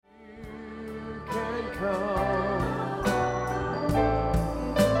come,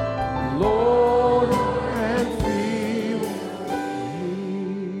 Lord, and fill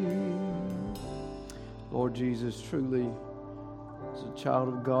me. Lord Jesus, truly, as a child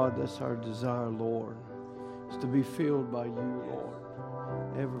of God, that's our desire, Lord, is to be filled by you, Lord,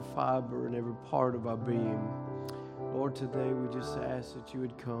 every fiber and every part of our being. Lord, today we just ask that you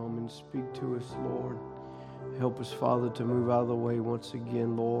would come and speak to us, Lord. Help us, Father, to move out of the way once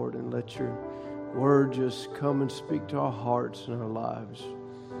again, Lord, and let your word just come and speak to our hearts and our lives.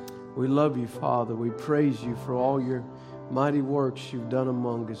 We love you, Father. We praise you for all your mighty works you've done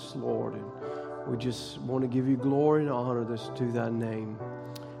among us, Lord. And we just want to give you glory and honor that's due thy name.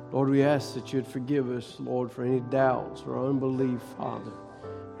 Lord, we ask that you'd forgive us, Lord, for any doubts or unbelief, Father.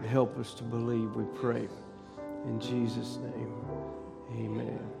 And help us to believe, we pray. In Jesus' name,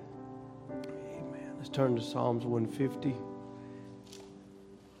 amen. Amen. Let's turn to Psalms 150. Amen.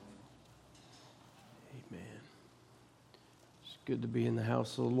 It's good to be in the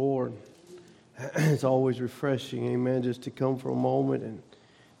house of the Lord. It's always refreshing, amen, just to come for a moment and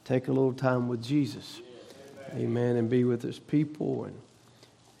take a little time with Jesus. Amen. And be with his people. And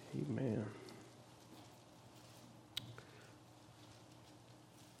amen.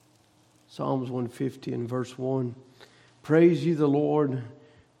 Psalms 150 and verse 1. Praise ye the Lord.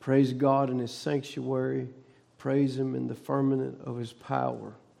 Praise God in his sanctuary. Praise him in the firmament of his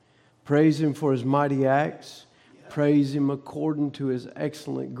power. Praise him for his mighty acts. Praise him according to his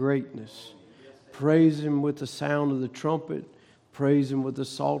excellent greatness. Praise him with the sound of the trumpet. Praise him with the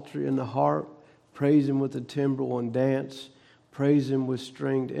psaltery and the harp. Praise him with the timbrel and dance. Praise him with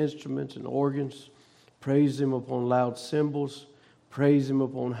stringed instruments and organs. Praise him upon loud cymbals. Praise him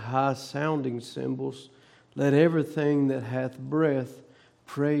upon high-sounding cymbals. Let everything that hath breath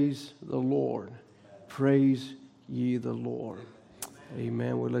praise the Lord. Praise ye the Lord.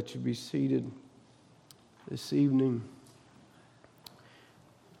 Amen. We'll let you be seated this evening.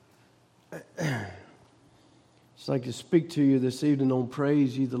 I'd like to speak to you this evening on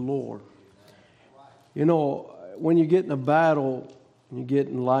praise ye the Lord. You know, when you get in a battle, and you get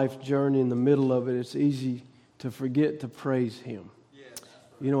in life's journey in the middle of it, it's easy to forget to praise him.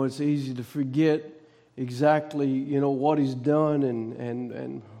 You know, it's easy to forget exactly, you know, what he's done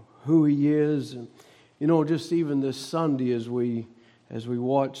and who he is. And, you know, just even this Sunday as we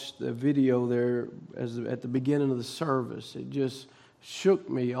watched the video there at the beginning of the service, it just shook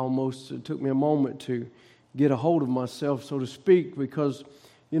me almost. It took me a moment to get a hold of myself, so to speak, because,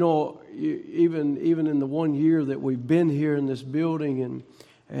 you know, even in the 1 year that we've been here in this building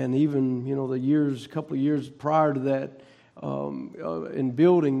and even, you know, the couple of years prior to that, in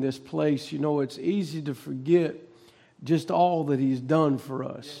building this place, you know, it's easy to forget just all that he's done for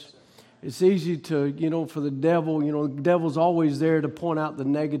us. It's easy to, you know, for the devil, you know, the devil's always there to point out the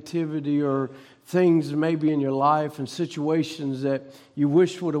negativity or things maybe in your life and situations that you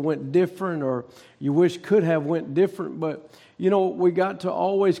wish would have went different or you wish could have went different. But, you know, we got to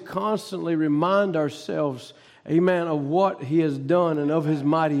always constantly remind ourselves, amen, of what he has done and of his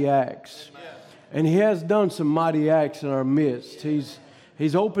mighty acts. And he has done some mighty acts in our midst. He's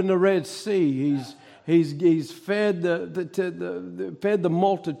opened the Red Sea. He's fed the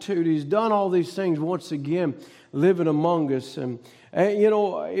multitude. He's done all these things once again, living among us. And you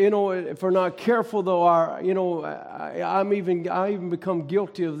know, if we're not careful, though, I even become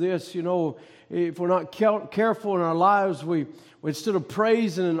guilty of this. You know, if we're not careful in our lives, we instead of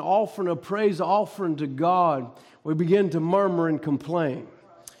praising and offering a praise offering to God, we begin to murmur and complain.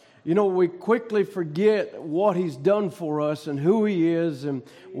 You know, we quickly forget what he's done for us and who he is and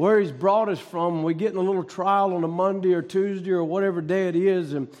where he's brought us from. We get in a little trial on a Monday or Tuesday or whatever day it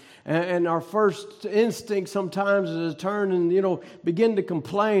is, and our first instinct sometimes is to turn and, you know, begin to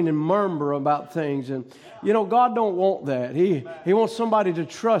complain and murmur about things. And, you know, God don't want that. He wants somebody to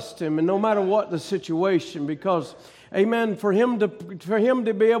trust him, and no matter what the situation, because, amen, for him to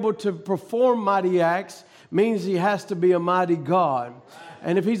be able to perform mighty acts means he has to be a mighty God.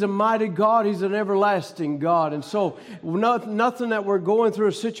 And if he's a mighty God, he's an everlasting God. And so nothing that we're going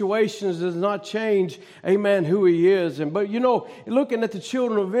through situations does not change, amen, who he is. But you know, looking at the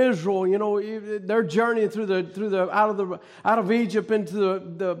children of Israel, you know, their journey out of Egypt into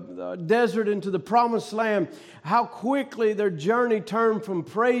the desert into the promised land, how quickly their journey turned from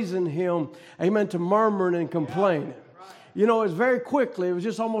praising him, amen, to murmuring and complaining. you know, it's very quickly. It was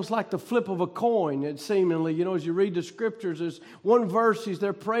just almost like the flip of a coin, it seemingly. You know, as you read the scriptures, there's one verse,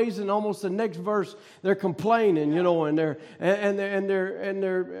 they're praising, almost the next verse, they're complaining, you know, and they're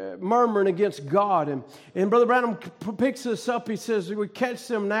murmuring against God. And Brother Branham picks this up. He says, we catch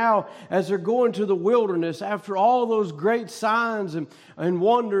them now as they're going to the wilderness after all those great signs and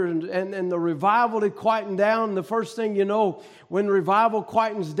wonder and the revival had quietened down. The first thing you know, when revival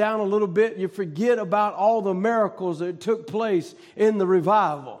quietens down a little bit, you forget about all the miracles that took place in the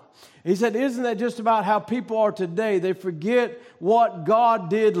revival. He said, isn't that just about how people are today? They forget what God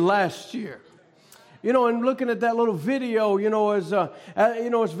did last year. You know, and looking at that little video,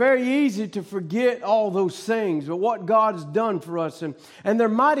 it's very easy to forget all those things, but what God's done for us. And they're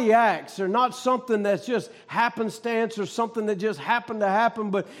mighty acts. They're not something that's just happenstance or something that just happened to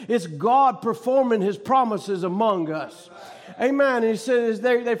happen, but it's God performing His promises among us. Amen. And he says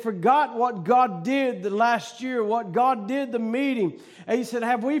they forgot what God did the last year, what God did the meeting. And he said,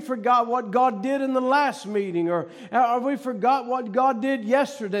 have we forgot what God did in the last meeting? Or have we forgot what God did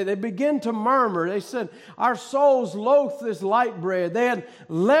yesterday? They begin to murmur. They said, our souls loathe this light bread. They had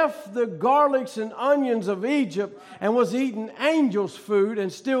left the garlics and onions of Egypt and was eating angels' food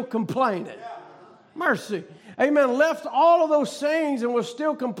and still complaining. Mercy. Amen. Left all of those things and was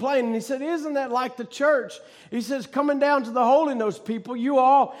still complaining. He said, isn't that like the church? He says, coming down to the Holy Ghost people, you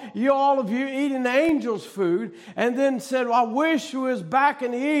all of you eating angels' food, and then said, well, I wish we was back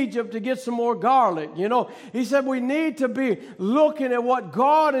in Egypt to get some more garlic. You know, he said, we need to be looking at what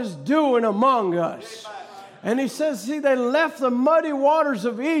God is doing among us. And he says, see, they left the muddy waters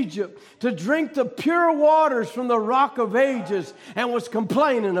of Egypt to drink the pure waters from the rock of ages and was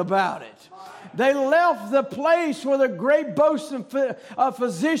complaining about it. They left the place where the great boasting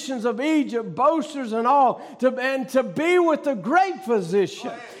physicians of Egypt, boasters and all, to be with the great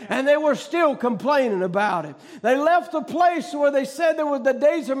physician. And they were still complaining about it. They left the place where they said the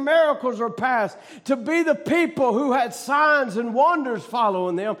days of miracles were past, to be the people who had signs and wonders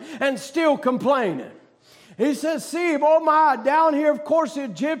following them and still complaining. He says, see, oh my, down here, of course, the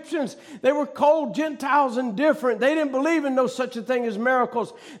Egyptians, they were cold Gentiles and different. They didn't believe in no such a thing as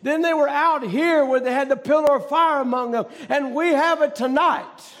miracles. Then they were out here where they had the pillar of fire among them, and we have it tonight.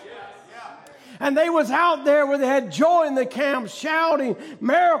 And they was out there where they had joy in the camp, shouting,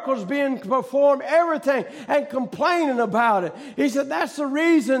 miracles being performed, everything, and complaining about it. He said, that's the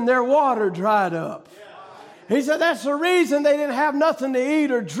reason their water dried up. He said that's the reason they didn't have nothing to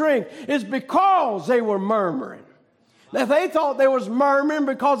eat or drink, is because they were murmuring. Now, they thought they was murmuring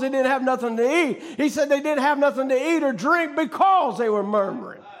because they didn't have nothing to eat. He said they didn't have nothing to eat or drink because they were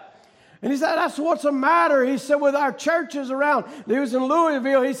murmuring. And he said, that's what's the matter. He said, with our churches around, he was in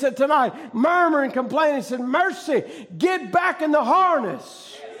Louisville, he said tonight, murmuring, complaining. He said, mercy, get back in the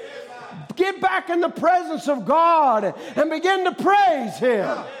harness. Get back in the presence of God and begin to praise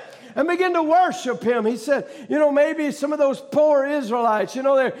Him. And begin to worship Him. He said, maybe some of those poor Israelites,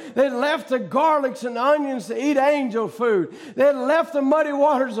 they left the garlics and onions to eat angel food. They had left the muddy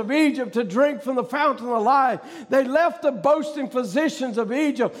waters of Egypt to drink from the fountain of life. They left the boasting physicians of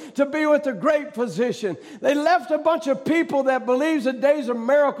Egypt to be with the great physician. They left a bunch of people that believes the days of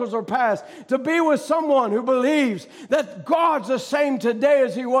miracles are past to be with someone who believes that God's the same today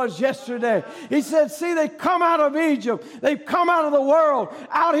as He was yesterday. He said, see, they come out of Egypt. They've come out of the world,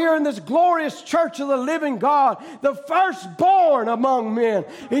 out here in this glorious church of the living God, the firstborn among men.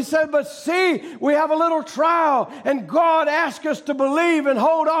 He said, but see, we have a little trial, and God asks us to believe and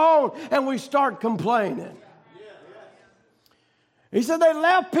hold on, and we start complaining. He said they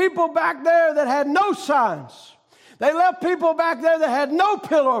left people back there that had no signs. They left people back there that had no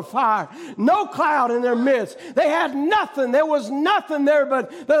pillar of fire, no cloud in their midst. They had nothing. There was nothing there but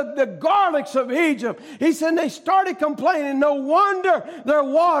the garlics of Egypt. He said they started complaining. No wonder their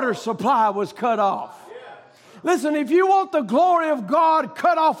water supply was cut off. Listen, if you want the glory of God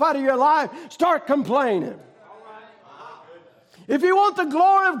cut off out of your life, start complaining. If you want the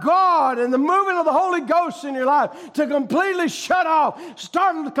glory of God and the movement of the Holy Ghost in your life to completely shut off,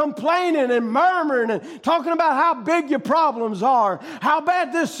 start complaining and murmuring and talking about how big your problems are, how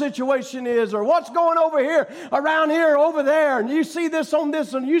bad this situation is, or what's going over here, around here, over there, and you see this on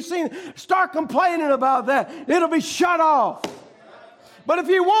this, and start complaining about that. It'll be shut off. But if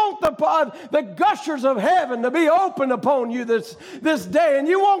you want the gushers of heaven to be open upon you this day, and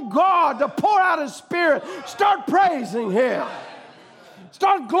you want God to pour out His Spirit, start praising Him.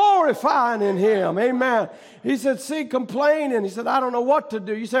 Start glorifying in Him. Amen. He said, see, complaining. He said, I don't know what to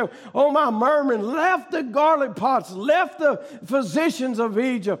do. You say, oh, my murmuring. Left the garlic pots, left the physicians of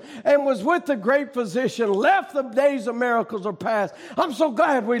Egypt, and was with the great physician. Left the days of miracles are past. I'm so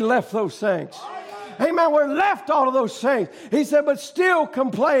glad we left those things. Amen. We're left all of those things. He said, but still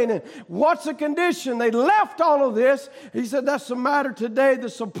complaining. What's the condition? They left all of this. He said, that's the matter today. The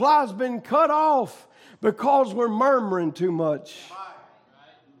supply's been cut off because we're murmuring too much.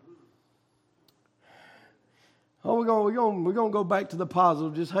 Oh, we're going to go back to the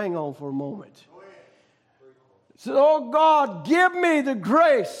positive. Just hang on for a moment. He said, oh God, give me the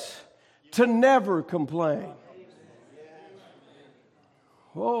grace to never complain.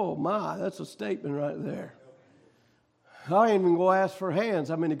 Oh my, that's a statement right there. I ain't even going to ask for hands.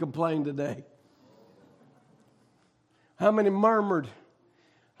 How many complained today? How many murmured?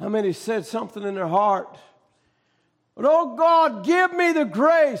 How many said something in their heart? But oh God, give me the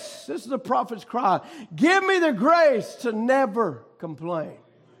grace. This is the prophet's cry. Give me the grace to never complain.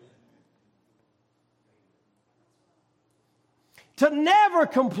 To never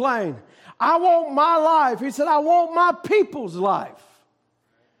complain. I want my life. He said, I want my people's life.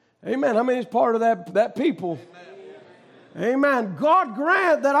 Amen. How many is part of that people? Amen. God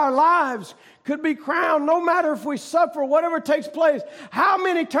grant that our lives could be crowned no matter if we suffer, whatever takes place. How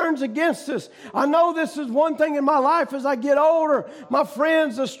many turns against us? I know this is one thing in my life as I get older. My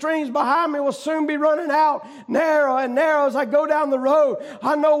friends, the streams behind me will soon be running out narrow and narrow as I go down the road.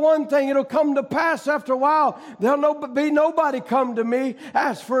 I know one thing, it'll come to pass after a while. There'll be nobody come to me,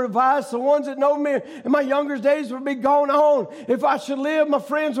 ask for advice. The ones that know me in my younger days will be gone on. If I should live, my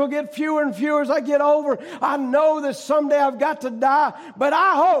friends will get fewer and fewer as I get over. I know that someday I've got to die, but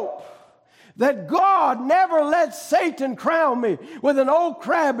I hope that God never lets Satan crown me with an old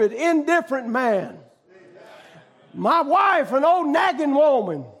crabbed, indifferent man. My wife, an old nagging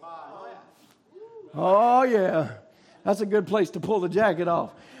woman. Oh, yeah. That's a good place to pull the jacket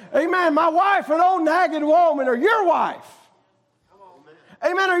off. Amen. My wife, an old nagging woman, or your wife.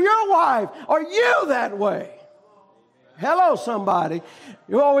 Amen. Or your wife. Are you that way? Hello, somebody.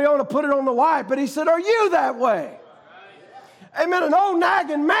 Well, we want to put it on the wife, but he said, are you that way? Amen. An old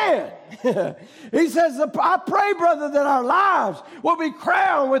nagging man. He says, I pray, brother, that our lives will be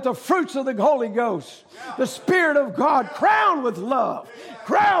crowned with the fruits of the Holy Ghost. The Spirit of God, crowned with love,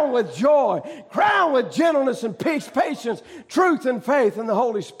 crowned with joy, crowned with gentleness and peace, patience, truth and faith in the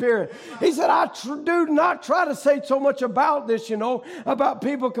Holy Spirit. He said, I do not try to say so much about this, about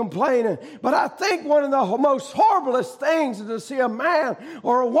people complaining. But I think one of the most horriblest things is to see a man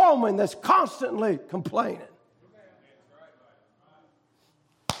or a woman that's constantly complaining.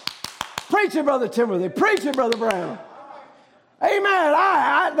 Preach it, Brother Timothy. Preach it, Brother Brown.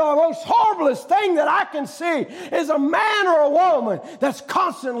 Amen. The most horriblest thing that I can see is a man or a woman that's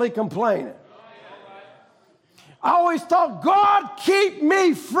constantly complaining. I always thought, God, keep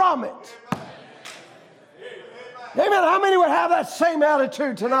me from it. Amen. How many would have that same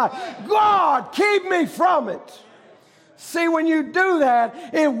attitude tonight? God, keep me from it. See, when you do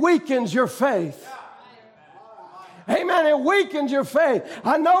that, it weakens your faith. Amen. It weakens your faith.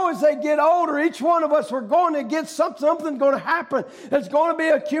 I know as they get older, each one of us, we're going to get something going to happen. There's going to be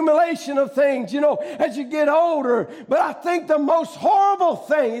accumulation of things, as you get older. But I think the most horrible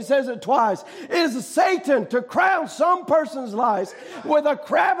thing, he says it twice, is Satan to crown some person's life with a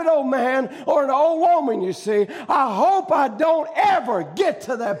crabbed old man or an old woman, you see. I hope I don't ever get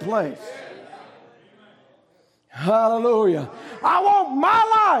to that place. Hallelujah. I want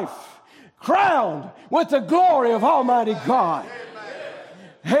my life crowned with the glory of Almighty God.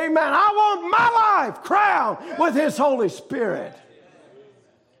 Amen. I want my life crowned with His Holy Spirit.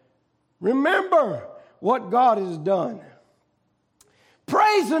 Remember what God has done.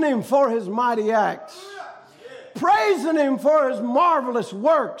 Praising Him for His mighty acts. Praising Him for His marvelous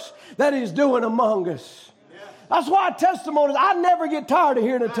works that He's doing among us. That's why testimonies, I never get tired of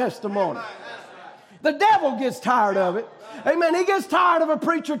hearing a testimony. The devil gets tired of it. Amen. He gets tired of a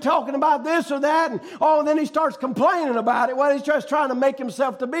preacher talking about this or that, and then he starts complaining about it. Well, he's just trying to make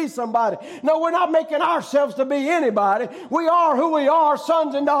himself to be somebody. No, we're not making ourselves to be anybody. We are who we are,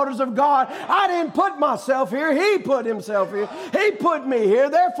 sons and daughters of God. I didn't put myself here. He put Himself here. He put me here.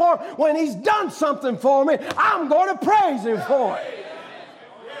 Therefore, when He's done something for me, I'm going to praise Him for it.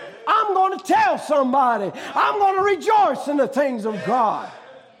 I'm going to tell somebody. I'm going to rejoice in the things of God.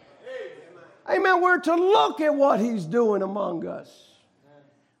 Amen. We're to look at what He's doing among us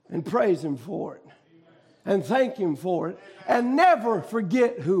and praise Him for it and thank Him for it and never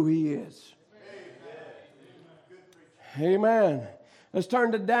forget who He is. Amen. Let's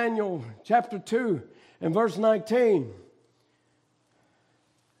turn to Daniel chapter 2 and verse 19.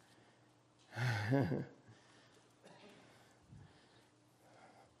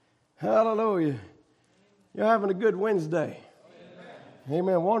 Hallelujah. You're having a good Wednesday.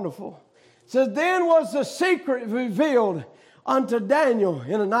 Amen. Wonderful. It says, then was the secret revealed unto Daniel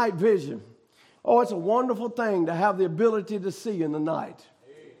in a night vision. Oh, it's a wonderful thing to have the ability to see in the night.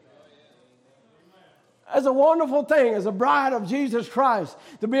 It's a wonderful thing as a bride of Jesus Christ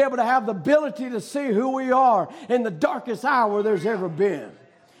to be able to have the ability to see who we are in the darkest hour there's ever been.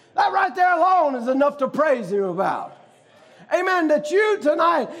 That right there alone is enough to praise Him about. Amen. That you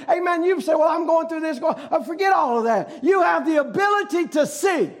tonight, amen, you say, well, I'm going through this. Forget all of that. You have the ability to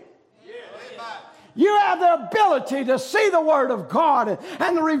see. You have the ability to see the Word of God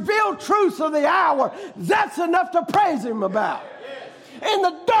and the revealed truths of the hour. That's enough to praise Him about. In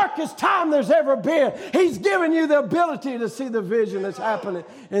the darkest time there's ever been, He's given you the ability to see the vision that's happening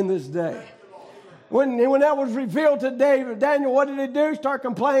in this day. When that was revealed to David, Daniel, what did he do? Start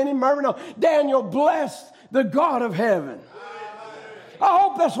complaining, murmuring? No, Daniel blessed the God of heaven. I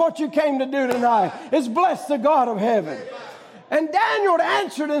hope that's what you came to do tonight, is bless the God of heaven. And Daniel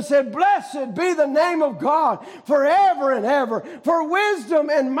answered and said, blessed be the name of God forever and ever, for wisdom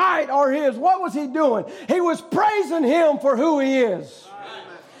and might are His. What was he doing? He was praising Him for who He is.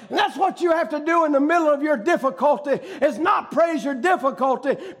 And that's what you have to do in the middle of your difficulty, is not praise your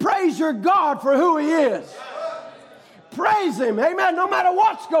difficulty. Praise your God for who He is. Praise Him. Amen. No matter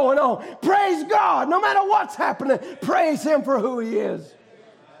what's going on. Praise God. No matter what's happening. Praise Him for who He is.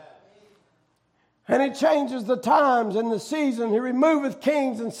 And He changes the times and the season. He removeth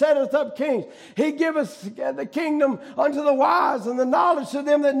kings and setteth up kings. He giveth the kingdom unto the wise and the knowledge to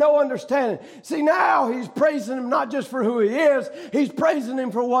them that know understanding. See, now He's praising Him not just for who He is. He's praising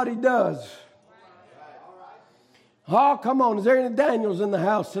Him for what He does. Oh, come on. Is there any Daniels in the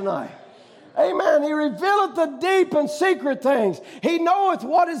house tonight? Amen. He revealeth the deep and secret things. He knoweth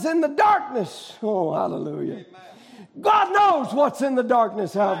what is in the darkness. Oh, hallelujah. God knows what's in the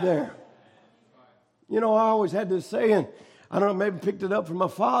darkness out there. You know, I always had this saying, I don't know, maybe picked it up from my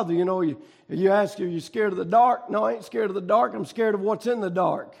father. You know, you ask, are you scared of the dark? No, I ain't scared of the dark. I'm scared of what's in the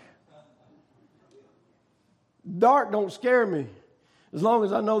dark. Dark don't scare me as long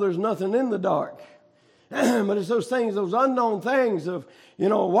as I know there's nothing in the dark. But it's those things, those unknown things of, you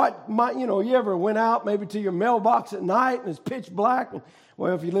know, what might, you know, you ever went out maybe to your mailbox at night and it's pitch black.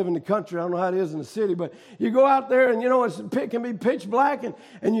 Well, if you live in the country, I don't know how it is in the city, but you go out there and, you know, it can be pitch black and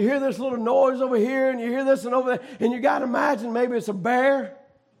you hear this little noise over here and you hear this and over there, and you got to imagine maybe it's a bear.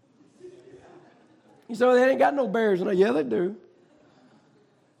 You say, well, they ain't got no bears. And yeah, they do.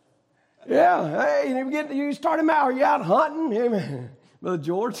 Yeah. Hey, you start him out. Are you out hunting? Hey, Brother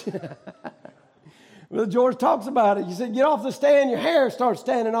George. Brother George talks about it. He said, get off the stand, your hair starts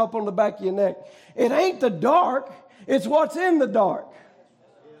standing up on the back of your neck. It ain't the dark, it's what's in the dark.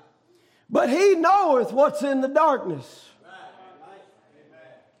 But He knoweth what's in the darkness.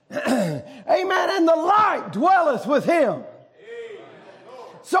 Amen. And the light dwelleth with Him.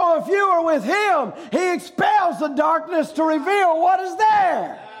 So if you are with Him, He expels the darkness to reveal what is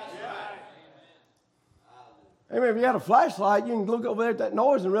there. Amen. If you had a flashlight, you can look over there at that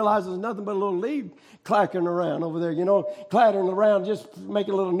noise and realize there's nothing but a little leaf clacking around over there. You know, clattering around, just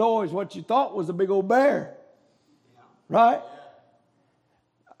making a little noise. What you thought was a big old bear. Right?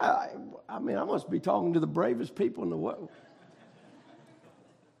 I mean, I must be talking to the bravest people in the world.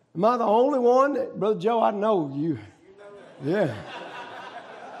 Am I the only one that, Brother Joe, I know you. Yeah.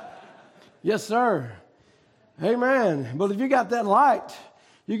 Yes, sir. Amen. But if you got that light,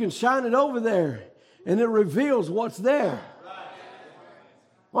 you can shine it over there. And it reveals what's there.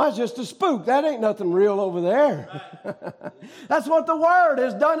 Well, it's just a spook. That ain't nothing real over there. That's what the Word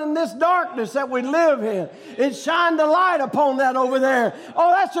has done in this darkness that we live in. It shined the light upon that over there.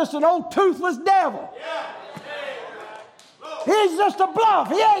 Oh, that's just an old toothless devil. He's just a bluff.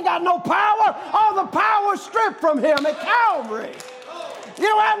 He ain't got no power. All the power is stripped from Him at Calvary. You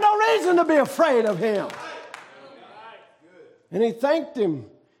don't have no reason to be afraid of Him. And he thanked Him.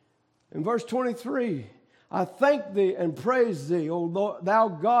 In verse 23, I thank Thee and praise Thee, O Lord, Thou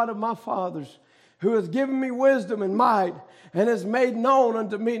God of my fathers, who hast given me wisdom and might, and hast made known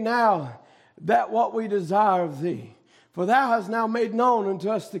unto me now that what we desire of Thee. For Thou hast now made known unto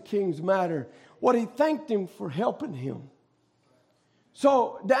us the king's matter. What he thanked Him for helping him.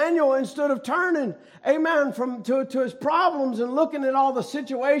 So Daniel, instead of turning, amen, to his problems and looking at all the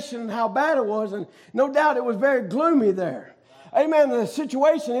situation and how bad it was, and no doubt it was very gloomy there. Amen. The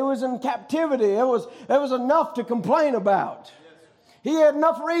situation, he was in captivity. It was enough to complain about. He had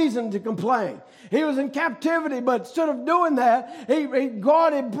enough reason to complain. He was in captivity, but instead of doing that,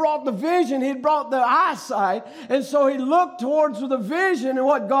 God had brought the vision. He had brought the eyesight. And so he looked towards the vision and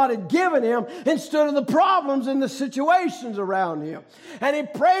what God had given him instead of the problems and the situations around him. And he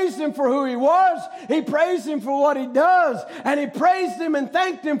praised Him for who He was. He praised Him for what He does. And he praised Him and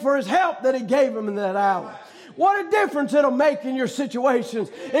thanked Him for His help that He gave him in that hour. What a difference it'll make in your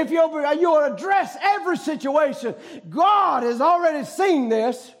situations if you'll address every situation. God has already seen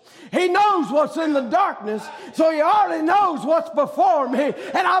this. He knows what's in the darkness, so He already knows what's before me.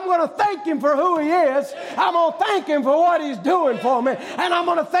 And I'm going to thank Him for who He is. I'm going to thank Him for what He's doing for me. And I'm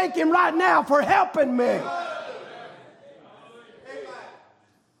going to thank Him right now for helping me.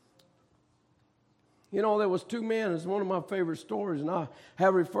 You know, there was two men. It's one of my favorite stories, and I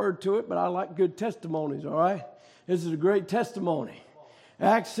have referred to it, but I like good testimonies, all right? This is a great testimony.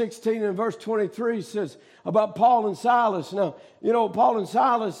 Acts 16 and verse 23 says about Paul and Silas. Now, you know, Paul and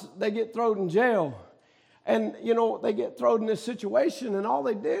Silas, they get thrown in jail. And, you know, they get thrown in this situation, and all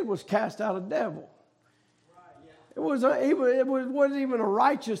they did was cast out a devil. It wasn't even a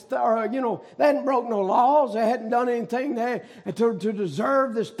righteous, they hadn't broke no laws. They hadn't done anything to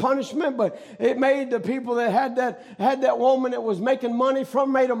deserve this punishment. But it made the people that had that woman that was making money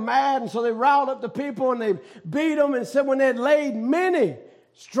from, made them mad. And so they riled up the people and they beat them and said when they had laid many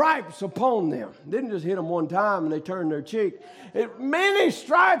stripes upon them. Didn't just hit them one time and they turned their cheek. Many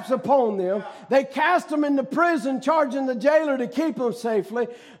stripes upon them. They cast them into prison, charging the jailer to keep them safely.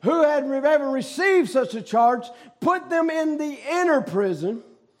 Who had ever received such a charge, put them in the inner prison.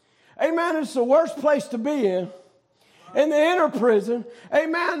 Amen. It's the worst place to be in the inner prison.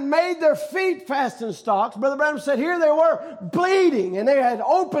 Amen. Made their feet fast in stocks. Brother Branham said here they were bleeding and they had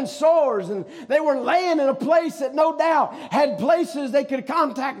open sores and they were laying in a place that no doubt had places they could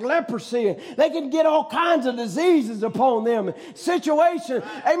contact leprosy. They could get all kinds of diseases upon them. Situation.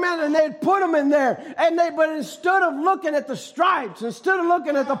 Amen. And they'd put them in there. But instead of looking at the stripes, instead of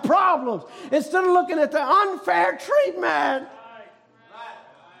looking at the problems, instead of looking at the unfair treatment,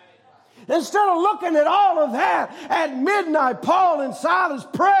 instead of looking at all of that, at midnight, Paul and Silas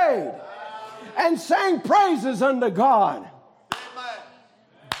prayed and sang praises unto God.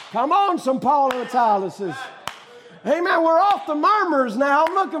 Come on, some Paul and Silases. Amen. We're off the murmurs now.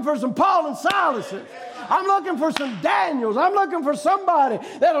 I'm looking for some Paul and Silases. I'm looking for some Daniels. I'm looking for somebody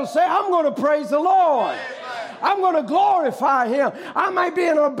that'll say, I'm going to praise the Lord. I'm going to glorify Him. I may be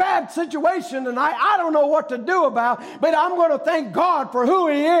in a bad situation tonight. I don't know what to do about, but I'm going to thank God for who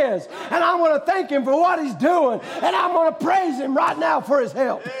He is. And I'm going to thank Him for what He's doing. And I'm going to praise Him right now for His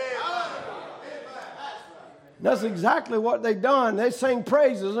help. That's exactly what they've done. They sang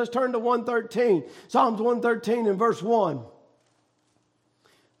praises. Let's turn to 113. Psalms 113 and verse 1.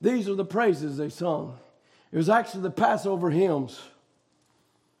 These are the praises they sung. It was actually the Passover hymns.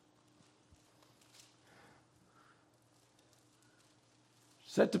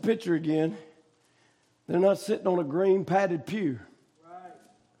 Set the picture again. They're not sitting on a green padded pew. Right.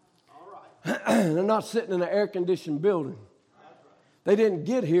 All right. They're not sitting in an air-conditioned building. Right. They didn't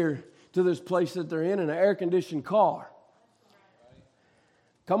get here to this place that they're in an air-conditioned car. Right.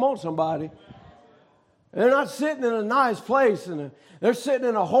 Come on, somebody. They're not sitting in a nice place. They're sitting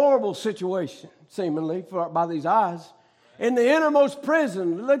in a horrible situation, seemingly, by these eyes. In the innermost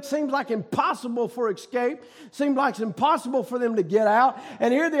prison. It seems like impossible for escape. Seems like it's impossible for them to get out.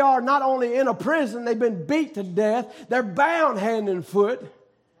 And here they are, not only in a prison, they've been beat to death. They're bound hand and foot.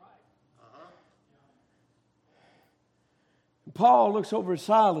 And Paul looks over at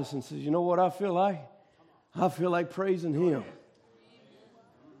Silas and says, you know what I feel like? I feel like praising Him.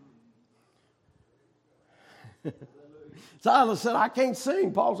 Silas said, I can't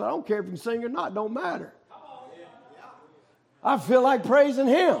sing. Paul said, I don't care if you can sing or not. Don't matter. I feel like praising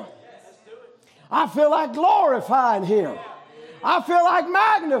Him. I feel like glorifying Him. I feel like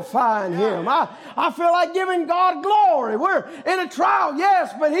magnifying Him. I feel like giving God glory. We're in a trial,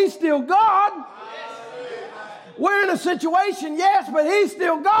 yes, but He's still God. We're in a situation, yes, but He's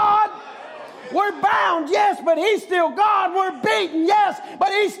still God. We're bound, yes, but He's still God. We're beaten, yes, but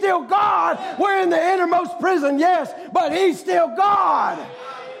He's still God. We're in the innermost prison, yes, but He's still God.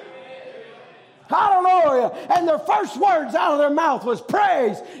 Hallelujah. And their first words out of their mouth was,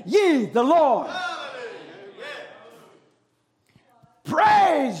 praise ye the Lord.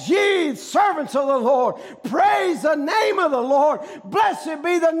 Praise ye servants of the Lord. Praise the name of the Lord. Blessed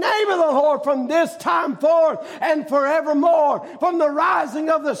be the name of the Lord from this time forth and forevermore. From the rising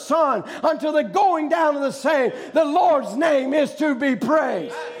of the sun until the going down of the same. The Lord's name is to be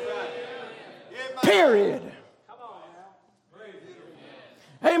praised. Period.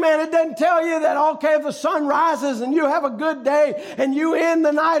 Amen. It doesn't tell you that, okay, if the sun rises and you have a good day and you end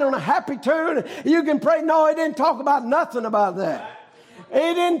the night on a happy tune, you can pray. No, it didn't talk about nothing about that.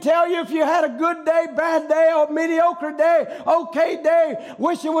 It didn't tell you if you had a good day, bad day, or mediocre day, okay day,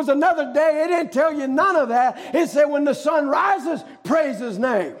 wish it was another day. It didn't tell you none of that. It said when the sun rises, praise His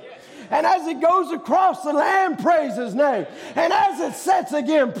name. And as it goes across the land, praise His name. And as it sets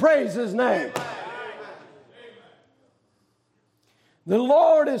again, praise His name. The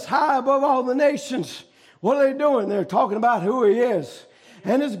Lord is high above all the nations. What are they doing? They're talking about who He is.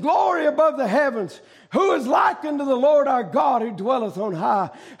 And His glory above the heavens. Who is like unto the Lord our God, who dwelleth on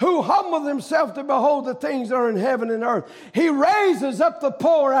high, who humbleth himself to behold the things that are in heaven and earth. He raises up the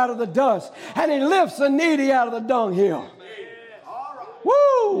poor out of the dust, and He lifts the needy out of the dunghill.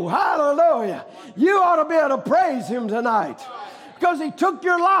 Woo! Hallelujah. You ought to be able to praise Him tonight, because He took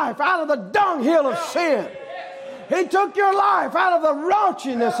your life out of the dunghill of sin. He took your life out of the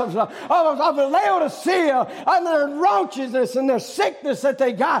raunchiness of Laodicea and their raunchiness and their sickness that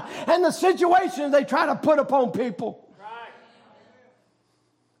they got and the situations they try to put upon people. Right.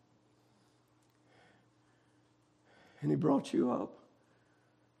 And He brought you up.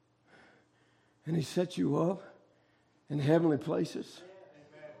 And He set you up in heavenly places.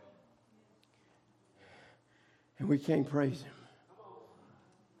 And we can't praise Him.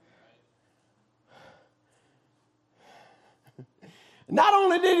 Not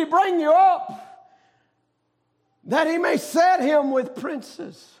only did He bring you up, that He may set him with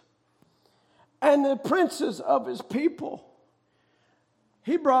princes and the princes of His people.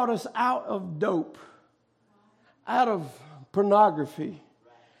 He brought us out of dope, out of pornography,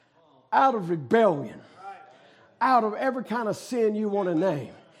 out of rebellion, out of every kind of sin you want to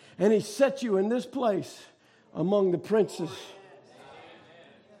name. And He set you in this place among the princes,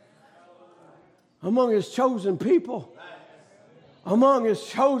 among His chosen people, among His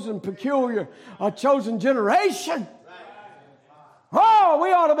chosen peculiar, a chosen generation. Oh,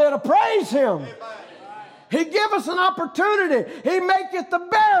 we ought to be able to praise Him. He give us an opportunity. He maketh the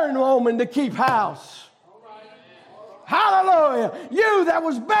barren woman to keep house. Hallelujah. You that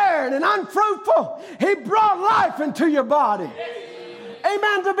was barren and unfruitful, He brought life into your body.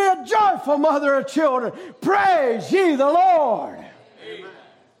 Amen. To be a joyful mother of children. Praise ye the Lord.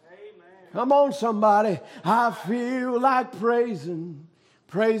 Come on, somebody. I feel like praising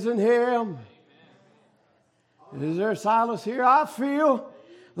Him. Is there Silas here? I feel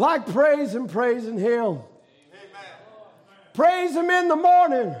like praising Him. Praise Him in the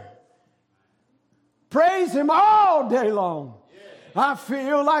morning. Praise Him all day long. I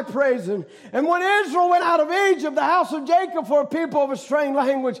feel like praising. And when Israel went out of Egypt, the house of Jacob for a people of a strange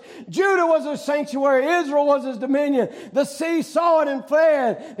language, Judah was His sanctuary, Israel was His dominion. The sea saw it and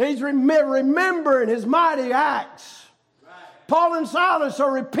fled. He's remembering His mighty acts. Paul and Silas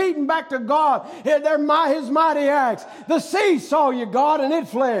are repeating back to God His mighty acts. The sea saw you, God, and it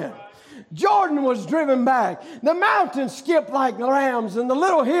fled. Jordan was driven back. The mountains skipped like rams, and the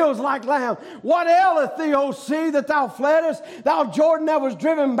little hills like lambs. What aileth thee, O sea, that thou fleddest? Thou Jordan that was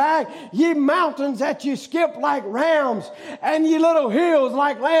driven back, ye mountains that ye skipped like rams, and ye little hills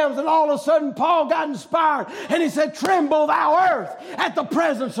like lambs. And all of a sudden, Paul got inspired, and he said, "Tremble, thou earth, at the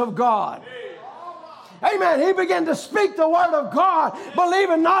presence of God." Amen. He began to speak the word of God,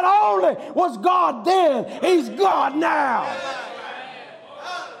 believing not only was God then, He's God now.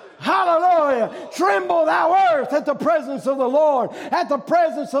 Hallelujah. Tremble, thou earth, at the presence of the Lord, at the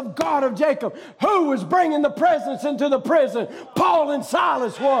presence of God of Jacob. Who was bringing the presence into the prison? Paul and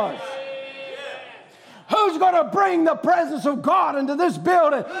Silas was. Who's going to bring the presence of God into this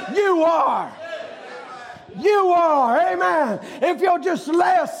building? You are. You are. Amen. If you'll just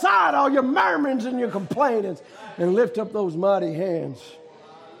lay aside all your murmurings and your complainings and lift up those mighty hands,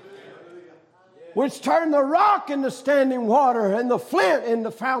 which turn the rock into standing water and the flint into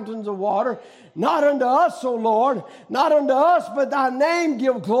fountains of water. Not unto us, O Lord, not unto us, but Thy name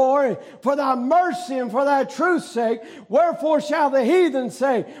give glory, for Thy mercy and for Thy truth's sake. Wherefore shall the heathen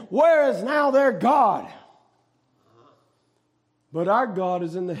say, where is now their God? But our God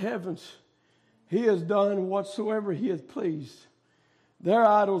is in the heavens. He has done whatsoever He hath pleased. Their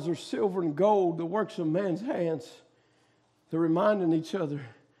idols are silver and gold, the works of man's hands. They're reminding each other,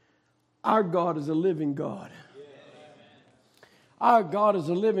 our God is a living God. Our God is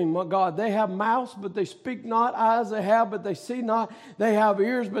a living God. They have mouths, but they speak not. Eyes they have, but they see not. They have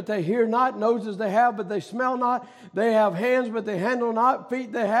ears, but they hear not. Noses they have, but they smell not. They have hands, but they handle not.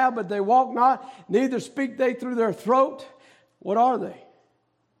 Feet they have, but they walk not. Neither speak they through their throat. What are they?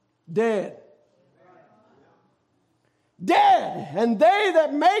 Dead. Dead. And they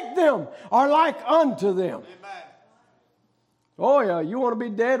that make them are like unto them. Oh, yeah, you want to be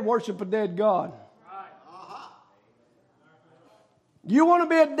dead? Worship a dead God. You want to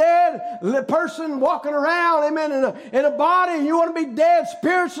be a dead person walking around, amen, in a body? You want to be dead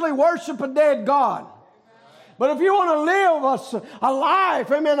spiritually? Worship a dead God. But if you want to live a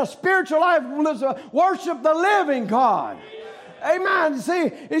life, amen, a spiritual life, worship the living God. Amen.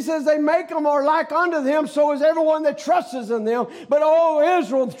 See, he says they make them or like unto them, so is everyone that trusts in them. But, O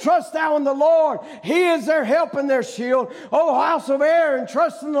Israel, trust thou in the Lord. He is their help and their shield. O house of Aaron,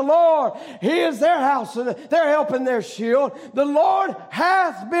 trust in the Lord. He is their house and their help and their shield. The Lord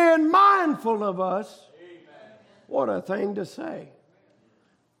hath been mindful of us. Amen. What a thing to say.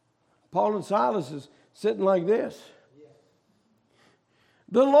 Paul and Silas is sitting like this.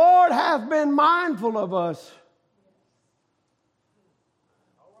 The Lord hath been mindful of us.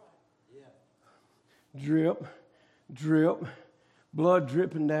 Drip, drip, blood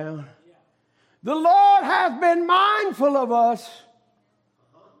dripping down. The Lord hath been mindful of us.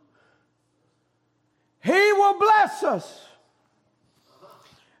 He will bless us.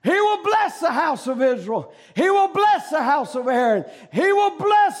 He will bless the house of Israel. He will bless the house of Aaron. He will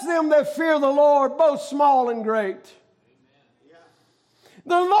bless them that fear the Lord, both small and great.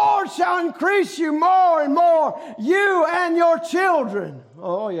 The Lord shall increase you more and more, you and your children.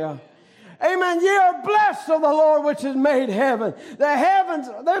 Oh, yeah. Amen. Ye are blessed of the Lord which has made heaven. The heavens,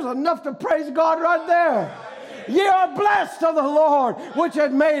 there's enough to praise God right there. Ye are blessed of the Lord which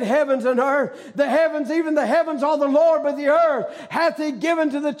hath made heavens and earth. The heavens, even the heavens are the Lord, but the earth hath he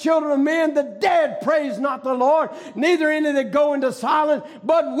given to the children of men. The dead praise not the Lord, neither any that go into silence.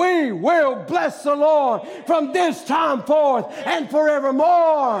 But we will bless the Lord from this time forth and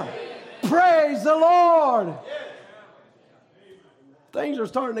forevermore. Praise the Lord. Things are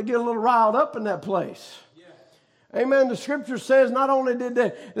starting to get a little riled up in that place. Yeah. Amen. The scripture says not only did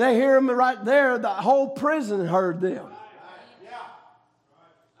they hear him right there, the whole prison heard them. Right. Yeah.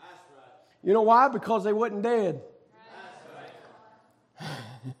 That's right. You know why? Because they wasn't dead.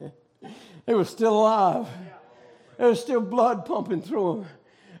 Right. They were still alive. There was still blood pumping through them.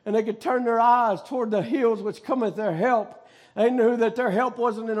 And they could turn their eyes toward the hills which cometh their help. They knew that their help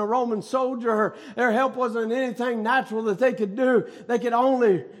wasn't in a Roman soldier. Or their help wasn't in anything natural that they could do. They could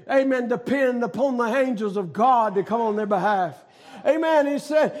only, amen, depend upon the angels of God to come on their behalf. Amen. He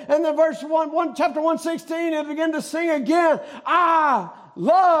said, in the verse 1 chapter 116, it began to sing again, I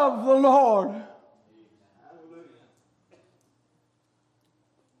love the Lord.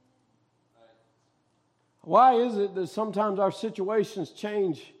 Why is it that sometimes our situations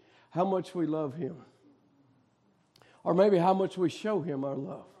change how much we love Him? Or maybe how much we show Him our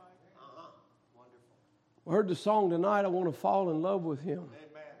love. I heard the song tonight, I want to fall in love with Him.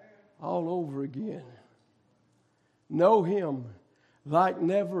 Amen. All over again. Know Him like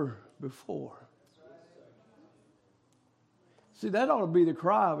never before. See, that ought to be the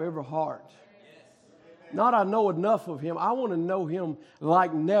cry of every heart. Not I know enough of Him. I want to know Him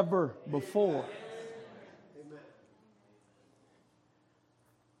like never before. Amen.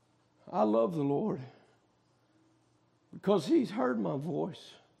 I love the Lord. Because He's heard my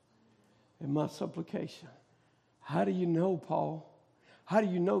voice and my supplication. How do you know, Paul? How do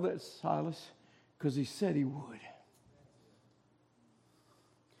you know that, Silas? Because He said He would.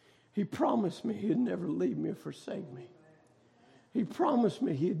 He promised me He'd never leave me or forsake me. He promised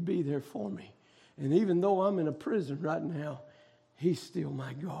me He'd be there for me. And even though I'm in a prison right now, He's still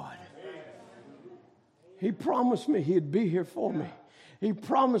my God. He promised me He'd be here for me. He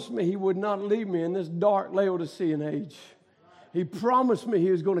promised me He would not leave me in this dark Laodicean age. He promised me He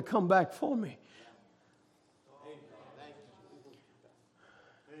was going to come back for me.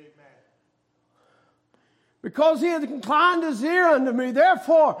 Because He hath inclined His ear unto me,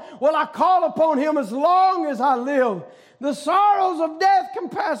 therefore will I call upon Him as long as I live. The sorrows of death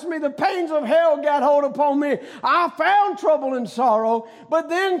compassed me. The pains of hell got hold upon me. I found trouble and sorrow. But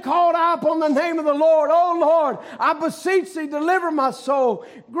then called I upon the name of the Lord. O Lord, I beseech Thee, deliver my soul.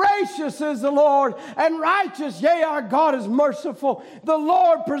 Gracious is the Lord, and righteous. Yea, our God is merciful. The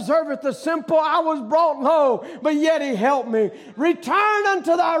Lord preserveth the simple. I was brought low, but yet He helped me. Return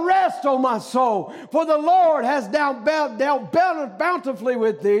unto Thy rest, O my soul. For the Lord has dealt bountifully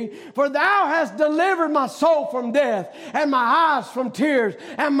with Thee. For Thou hast delivered my soul from death, and my eyes from tears,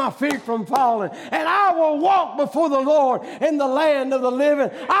 and my feet from falling. And I will walk before the Lord in the land of the living.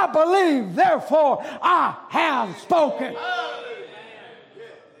 I believe, therefore I have spoken.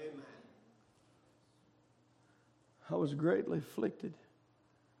 I was greatly afflicted.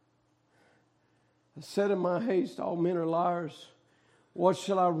 I said in my haste, all men are liars. What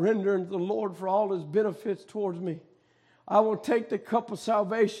shall I render unto the Lord for all His benefits towards me? I will take the cup of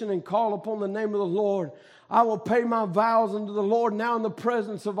salvation and call upon the name of the Lord. I will pay my vows unto the Lord now in the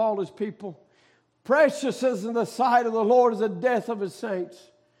presence of all His people. Precious is in the sight of the Lord is the death of His saints.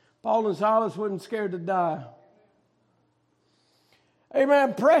 Paul and Silas wasn't scared to die.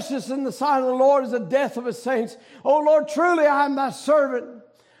 Amen. Precious in the sight of the Lord is the death of His saints. Oh Lord, truly I am Thy servant.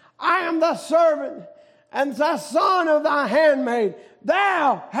 I am Thy servant. and the son of thy handmaid,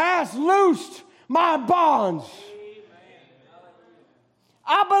 thou hast loosed my bonds.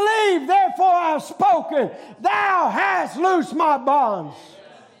 I believe, therefore I have spoken, thou hast loosed my bonds.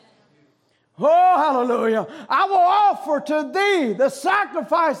 Oh, hallelujah. I will offer to thee the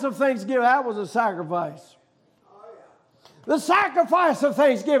sacrifice of thanksgiving. That was a sacrifice. The sacrifice of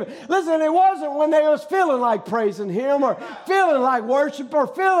thanksgiving. Listen, it wasn't when they was feeling like praising Him or feeling like worship or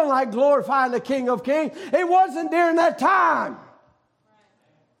feeling like glorifying the King of Kings. It wasn't during that time.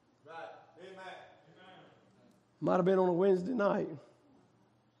 Might have been on a Wednesday night.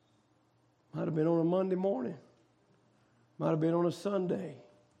 Might have been on a Monday morning. Might have been on a Sunday.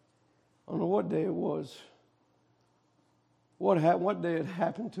 I don't know what day it was. What day it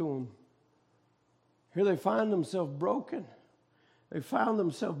happened to them. Here they find themselves broken. They found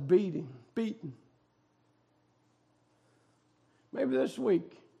themselves beaten. Maybe this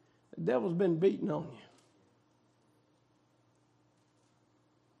week, the devil's been beating on you.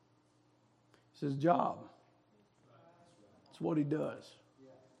 It's his job. It's what he does.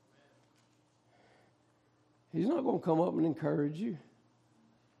 He's not going to come up and encourage you.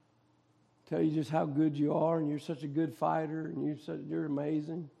 Tell you just how good you are and you're such a good fighter and you're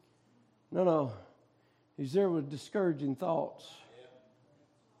amazing. No. He's there with discouraging thoughts.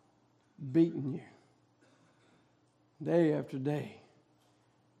 Beating you. Day after day.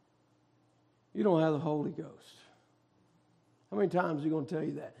 You don't have the Holy Ghost. How many times are you going to tell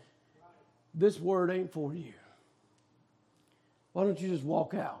you that? This word ain't for you. Why don't you just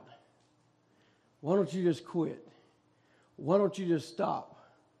walk out? Why don't you just quit? Why don't you just stop?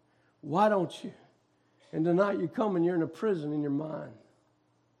 Why don't you? And tonight you come and you're in a prison in your mind.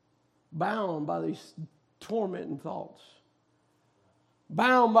 Bound by these tormenting thoughts.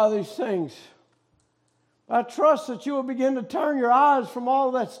 Bound by these things. I trust that you will begin to turn your eyes from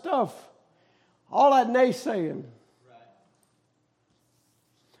all that stuff. All that naysaying.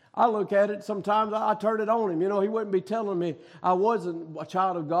 I look at it sometimes, I turn it on him. You know, he wouldn't be telling me I wasn't a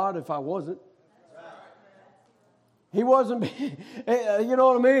child of God if I wasn't. He wasn't, you know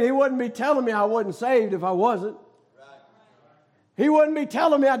what I mean? He wouldn't be telling me I wasn't saved if I wasn't. He wouldn't be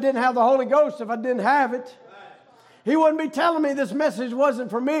telling me I didn't have the Holy Ghost if I didn't have it. He wouldn't be telling me this message wasn't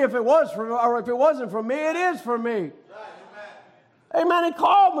for me if it was for, or if it wasn't for me, it is for me. Amen. He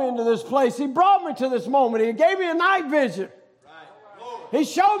called me into this place. He brought me to this moment. He gave me a night vision. He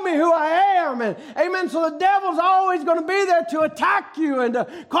showed me who I am. And amen. So the devil's always going to be there to attack you and to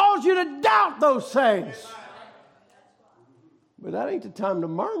cause you to doubt those things. But that ain't the time to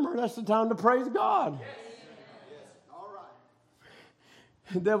murmur. That's the time to praise God.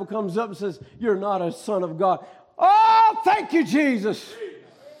 The devil comes up and says, you're not a son of God. Oh, thank you, Jesus.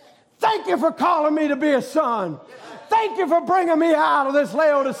 Thank you for calling me to be a son. Thank you for bringing me out of this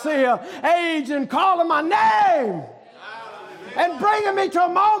Laodicea age and calling my name. And bringing me to a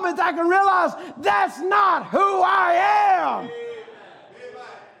moment that I can realize that's not who I am.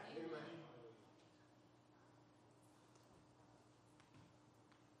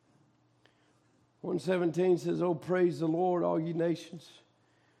 1:17 says, oh, praise the Lord, all you nations.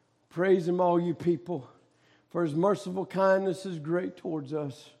 Praise Him, all you people. For His merciful kindness is great towards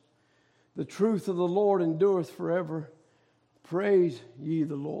us. The truth of the Lord endureth forever. Praise ye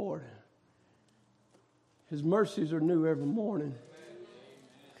the Lord. His mercies are new every morning.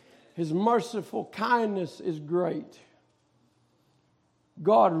 His merciful kindness is great.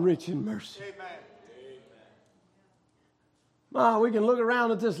 God rich in mercy. We can look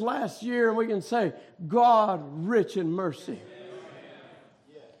around at this last year and we can say, God rich in mercy.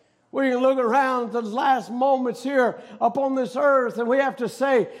 We can look around at the last moments here upon this earth and we have to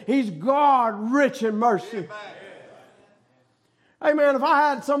say, He's God rich in mercy. Amen. If I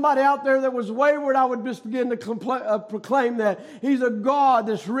had somebody out there that was wayward, I would just begin to proclaim that He's a God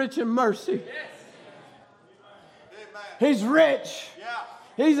that's rich in mercy. He's rich.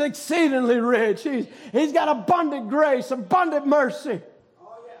 He's exceedingly rich. He's got abundant grace, abundant mercy.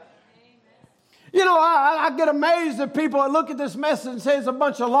 You know, I get amazed at people that look at this message and say it's a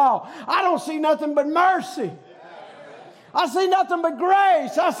bunch of law. I don't see nothing but mercy. I see nothing but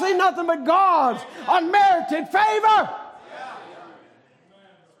grace. I see nothing but God's unmerited favor.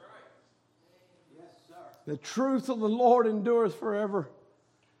 The truth of the Lord endures forever.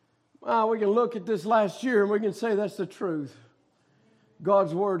 We can look at this last year and we can say that's the truth.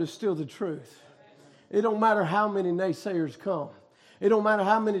 God's word is still the truth. It don't matter how many naysayers come. It don't matter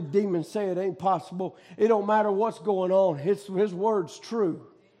how many demons say it ain't possible. It don't matter what's going on. His word's true.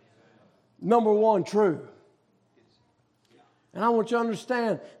 Number one, true. And I want you to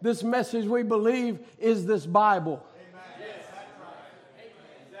understand, this message we believe is this Bible.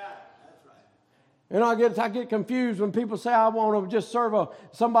 And I get confused when people say, I want to just serve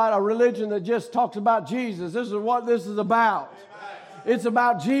a religion that just talks about Jesus. This is what this is about. Amen. It's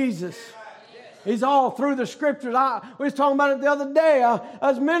about Jesus. He's all through the Scriptures. We was talking about it the other day.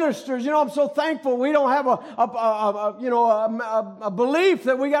 As ministers, I'm so thankful we don't have a belief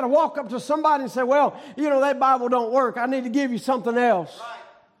that we got to walk up to somebody and say, well, that Bible don't work. I need to give you something else. Right.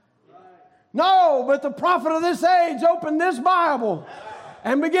 No, but the prophet of this age opened this Bible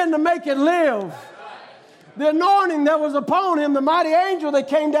and began to make it live. The anointing that was upon him, the mighty angel that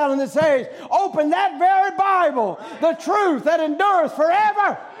came down in this age, opened that very Bible, the truth that endureth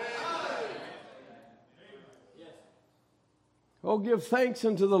forever. Oh, give thanks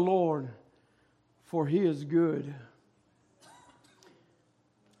unto the Lord, for He is good.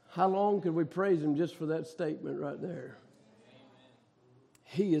 How long could we praise Him just for that statement right there?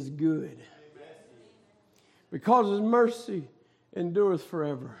 He is good. Because His mercy endureth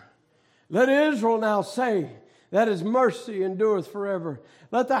forever. Let Israel now say that His mercy endureth forever.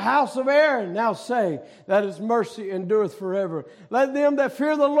 Let the house of Aaron now say that His mercy endureth forever. Let them that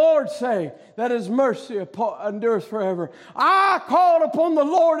fear the Lord say that His mercy endureth forever. I called upon the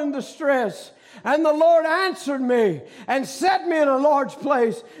Lord in distress, and the Lord answered me and set me in a large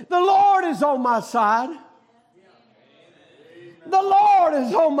place. The Lord is on my side. The Lord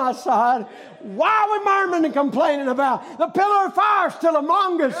is on my side. Why are we murmuring and complaining about? The pillar of fire still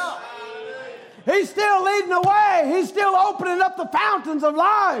among us. He's still leading the way. He's still opening up the fountains of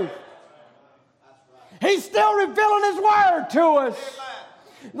life. He's still revealing His word to us.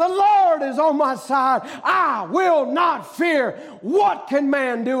 The Lord is on my side. I will not fear. What can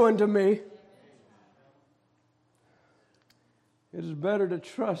man do unto me? It is better to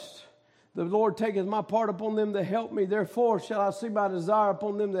trust. The Lord taketh my part upon them that help me. Therefore shall I see my desire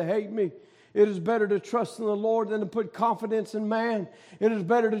upon them that hate me. It is better to trust in the Lord than to put confidence in man. It is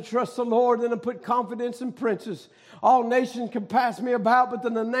better to trust the Lord than to put confidence in princes. All nations can pass me about, but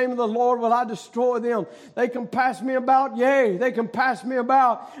in the name of the Lord will I destroy them. They can pass me about, yea, they can pass me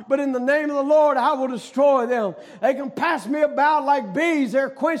about, but in the name of the Lord I will destroy them. They can pass me about like bees, they're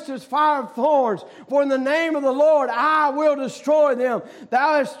quenched as fire of thorns. For in the name of the Lord I will destroy them.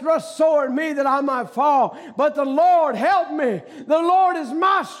 Thou hast thrust sore in me that I might fall, but the Lord help me. The Lord is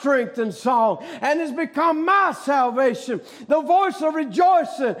my strength and song, and has become my salvation. The voice of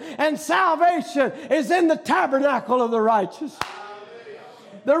rejoicing and salvation is in the tabernacle of the righteous.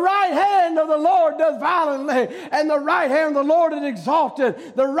 The right hand of the Lord does valiantly, and the right hand of the Lord is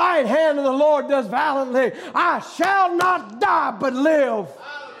exalted. The right hand of the Lord does valiantly. I shall not die but live.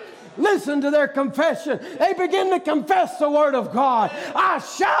 Listen to their confession. They begin to confess the word of God. I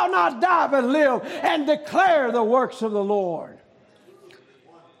shall not die but live and declare the works of the Lord.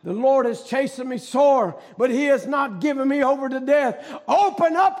 The Lord has chastened me sore, but He has not given me over to death.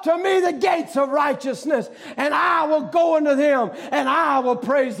 Open up to me the gates of righteousness, and I will go into them, and I will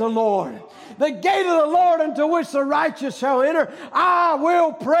praise the Lord. The gate of the Lord into which the righteous shall enter, I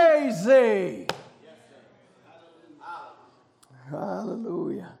will praise Thee.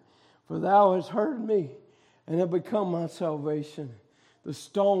 Hallelujah. For Thou hast heard me, and have become my salvation. The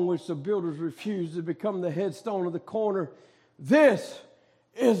stone which the builders refused to become the headstone of the corner. This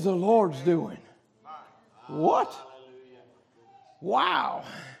is the Lord's doing. What? Wow.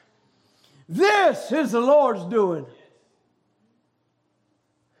 This is the Lord's doing.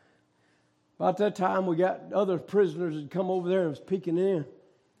 About that time, we got other prisoners that come over there and was peeking in.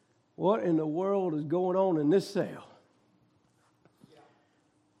 What in the world is going on in this cell?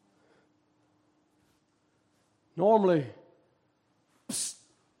 Normally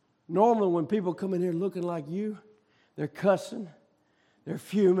when people come in here looking like you, they're cussing. They're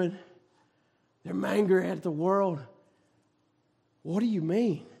fuming. They're angry at the world. What do you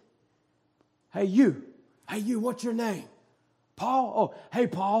mean? Hey, you. Hey, you, what's your name? Paul? Oh, hey,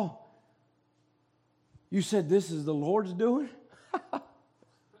 Paul. You said this is the Lord's doing?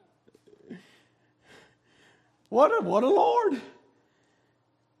 What a Lord.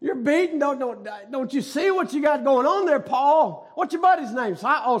 You're beaten. Don't you see what you got going on there, Paul? What's your buddy's name?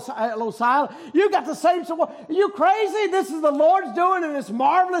 Hello, Silas. You got the same. Are you crazy? This is the Lord's doing, and it's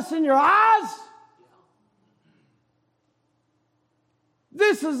marvelous in your eyes.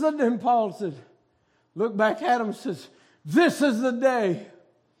 This is the. And Paul said, look back at him and says, this is the day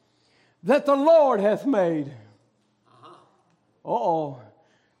that the Lord hath made.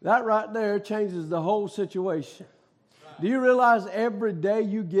 That right there changes the whole situation. Do you realize every day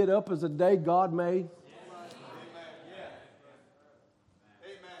you get up is a day God made?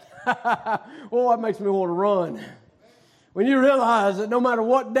 Oh, that makes me want to run. When you realize that no matter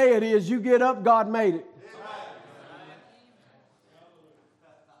what day it is, you get up, God made it.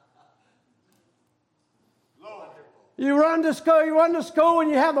 You run to school and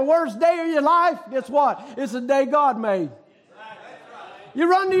you have the worst day of your life. Guess what? It's the day God made. You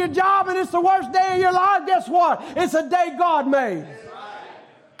run to your job and it's the worst day of your life. Guess what? It's a day God made.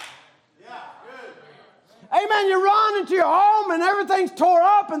 Amen. You run into your home and everything's tore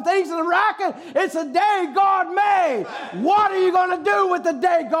up and things are racket. It's a day God made. What are you going to do with the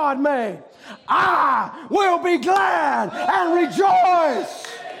day God made? I will be glad and rejoice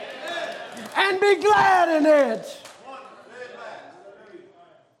and be glad in it.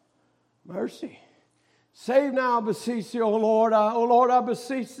 Mercy. Save now, I beseech thee, O Lord. O Lord, I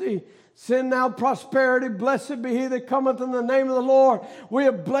beseech thee. Send now prosperity. Blessed be he that cometh in the name of the Lord. We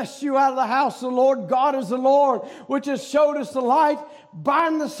have blessed you out of the house of the Lord. God is the Lord, which has showed us the light.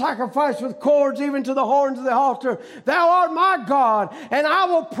 Bind the sacrifice with cords, even to the horns of the altar. Thou art my God, and I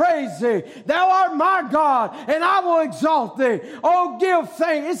will praise thee. Thou art my God, and I will exalt thee. Oh, give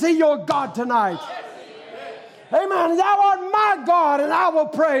thanks. Is he your God tonight? Amen. Thou art my God, and I will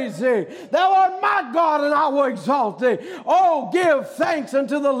praise thee. Thou art my God, and I will exalt thee. Oh, give thanks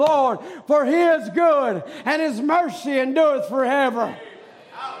unto the Lord, for he is good, and his mercy endureth forever.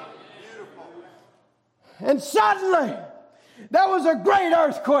 And suddenly, there was a great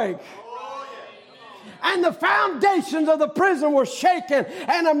earthquake. And the foundations of the prison were shaken,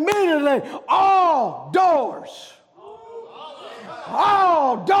 and immediately all doors,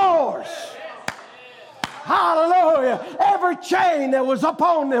 hallelujah, every chain that was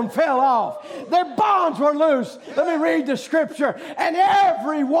upon them fell off. Their bonds were loose. Let me read the scripture. And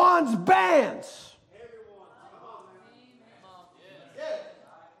everyone's bands.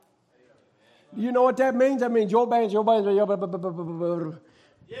 You know what that means? That means your bands.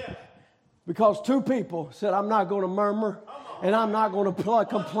 Because two people said, I'm not going to murmur and I'm not going to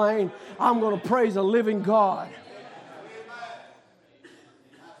complain. I'm going to praise a living God.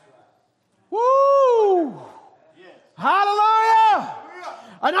 Woo! Hallelujah!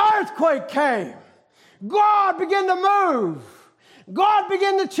 An earthquake came. God began to move. God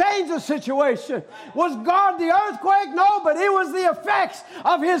began to change the situation. Was God the earthquake? No, but it was the effects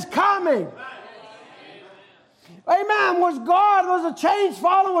of his coming. Amen. Was a change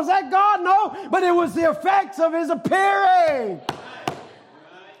falling? Was that God? No, but it was the effects of his appearing.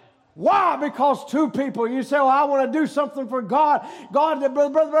 Why? Because two people, you say, well, I want to do something for God. Brother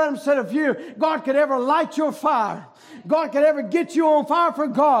Branham said, if God could ever light your fire, God could ever get you on fire for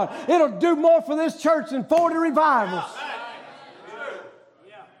God, it'll do more for this church than 40 revivals.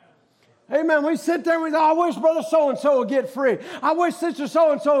 Amen. We sit there and we say, I wish brother so-and-so will get free. I wish sister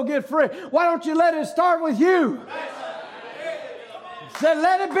so-and-so will get free. Why don't you let it start with you? Said,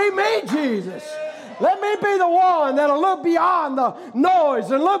 let it be me, Jesus. Let me be the one that'll look beyond the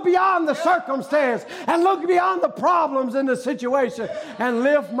noise and look beyond the circumstance and look beyond the problems in the situation and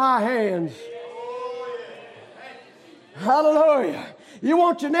lift my hands. Hallelujah. You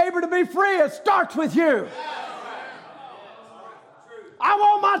want your neighbor to be free? It starts with you. I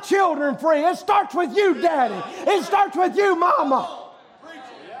want my children free. It starts with you, Daddy. It starts with you, Mama.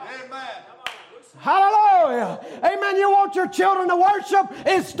 Hallelujah. Amen. You want your children to worship?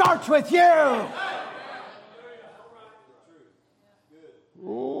 It starts with you.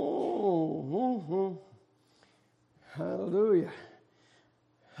 Mm-hmm. Hallelujah.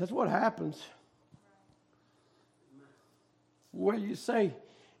 That's what happens. Where you say,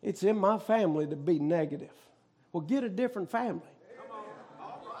 it's in my family to be negative. Well, get a different family.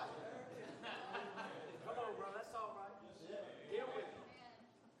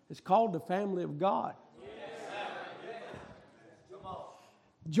 It's called the family of God.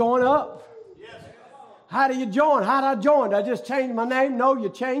 Join up. How do you join? How do I join? Did I just change my name? No, you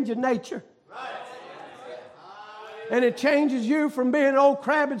change your nature. And it changes you from being an old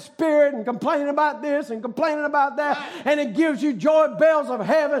crabbed spirit and complaining about this and complaining about that. And it gives you joy bells of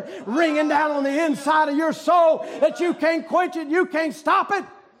heaven ringing down on the inside of your soul that you can't quench it, you can't stop it.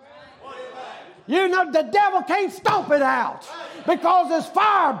 You know, the devil can't stomp it out because there's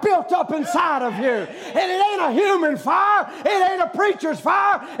fire built up inside of you. And it ain't a human fire. It ain't a preacher's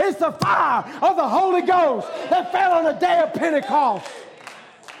fire. It's the fire of the Holy Ghost that fell on the day of Pentecost.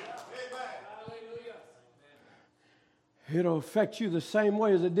 It'll affect you the same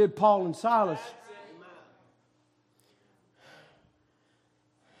way as it did Paul and Silas.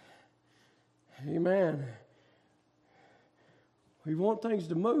 Amen. We want things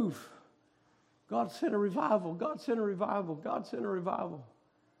to move. God sent a revival. God sent a revival. God sent a revival.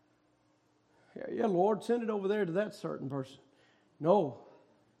 Yeah, Lord, send it over there to that certain person. No,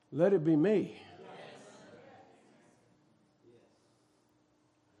 let it be me.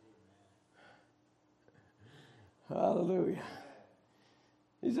 Hallelujah.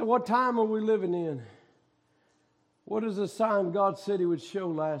 He said, what time are we living in? What is the sign God said he would show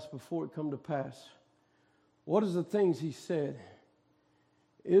last before it come to pass? What is the things he said?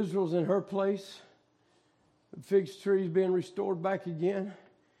 Israel's in her place. The fig tree's being restored back again.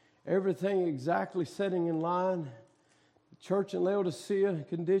 Everything exactly setting in line. The church in Laodicea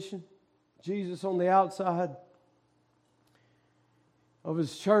condition. Jesus on the outside of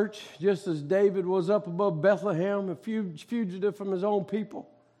his church, just as David was up above Bethlehem, a fugitive from his own people.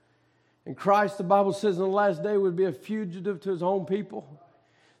 And Christ, the Bible says, in the last day would be a fugitive to his own people.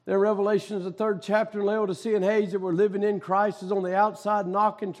 Then Revelation, the 3rd chapter, in Laodicean age that were living in Christ is on the outside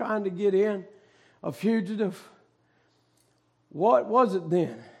knocking, trying to get in, a fugitive. What was it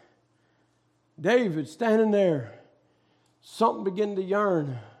then? David standing there, something began to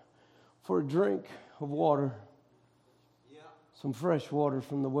yearn for a drink of water. Some fresh water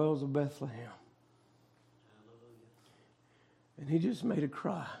from the wells of Bethlehem. And he just made a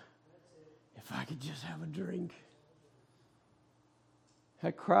cry. If I could just have a drink.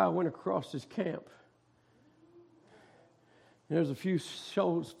 That cry went across his camp. There's a few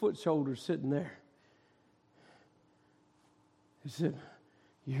foot soldiers sitting there. He said,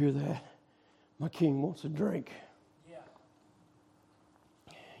 you hear that? My king wants a drink. Yeah.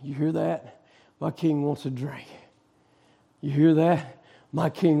 You hear that? My king wants a drink. You hear that? My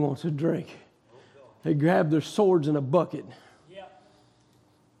king wants a drink. They grabbed their swords in a bucket.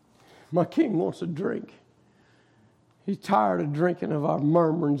 My king wants a drink. He's tired of drinking of our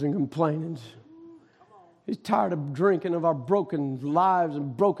murmurings and complainings. He's tired of drinking of our broken lives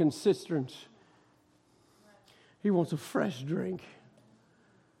and broken cisterns. He wants a fresh drink.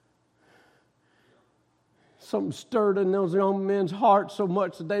 Something stirred in those young men's hearts so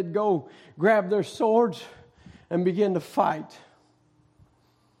much that they'd go grab their swords and begin to fight.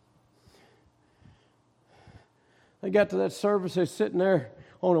 They got to that service, they're sitting there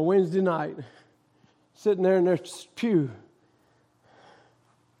on a Wednesday night, sitting there in their pew.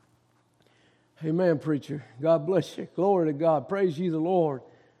 Amen, preacher. God bless you. Glory to God. Praise ye the Lord.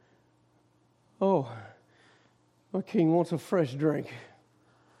 Oh, my king wants a fresh drink.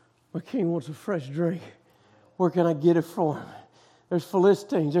 My king wants a fresh drink. Where can I get it from him? There's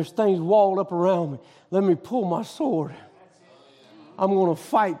Philistines. There's things walled up around me. Let me pull my sword. I'm going to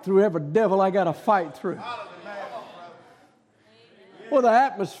fight through every devil I got to fight through. Well, the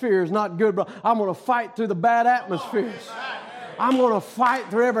atmosphere is not good, but I'm going to fight through the bad atmospheres. I'm going to fight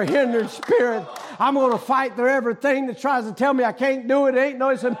through every hindering spirit. I'm going to fight through everything that tries to tell me I can't do it.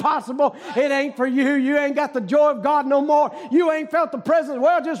 It's impossible. It ain't for you. You ain't got the joy of God no more. You ain't felt the presence.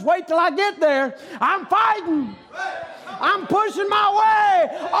 Well, just wait till I get there. I'm fighting. I'm pushing my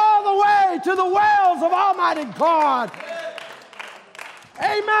way all the way to the wells of Almighty God.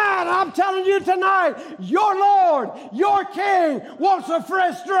 Amen. I'm telling you tonight, your Lord, your King wants a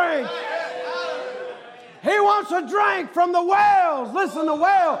fresh drink. He wants a drink from the wells. Listen, the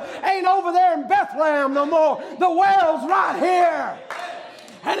well ain't over there in Bethlehem no more. The well's right here.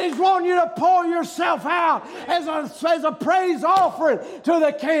 And he's wanting you to pour yourself out as a praise offering to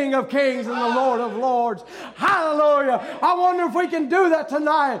the King of Kings and the Lord of Lords. Hallelujah. I wonder if we can do that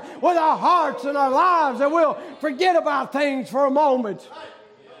tonight with our hearts and our lives, and we'll forget about things for a moment.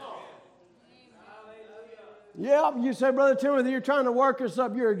 Yeah, you say, Brother Timothy, you're trying to work us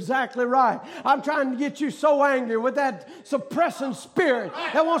up. You're exactly right. I'm trying to get you so angry with that suppressing spirit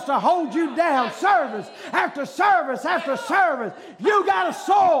that wants to hold you down. Service after service after service. You got a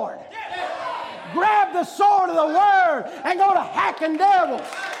sword. Grab the sword of the Word and go to hacking devils.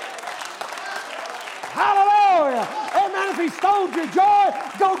 Hallelujah. Amen. If he stole your joy,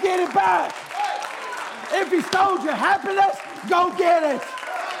 go get it back. If he stole your happiness, go get it.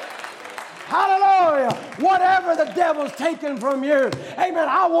 Hallelujah. Whatever the devil's taken from you, amen,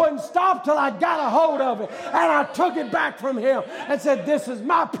 I wouldn't stop till I got a hold of it. And I took it back from him and said, this is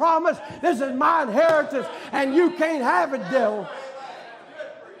my promise. This is my inheritance. And you can't have it, devil.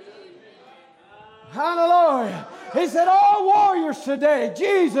 Hallelujah. He said, all warriors today,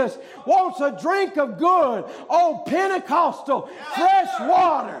 Jesus wants a drink of good, old Pentecostal, fresh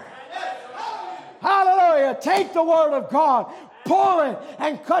water. Hallelujah. Take the word of God. Pull it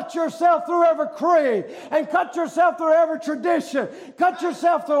and cut yourself through every creed and cut yourself through every tradition. Cut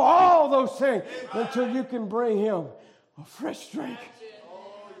yourself through all those things until you can bring him a fresh drink.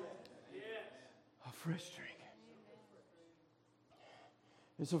 A fresh drink.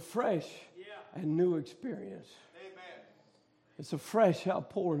 It's a fresh and new experience. It's a fresh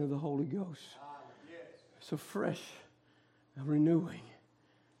outpouring of the Holy Ghost. It's a fresh renewing.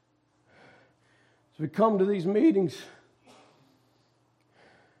 As we come to these meetings,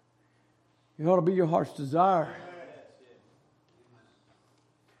 it ought to be your heart's desire.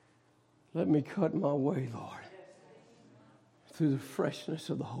 Let me cut my way, Lord. through the freshness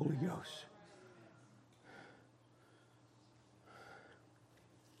of the Holy Ghost.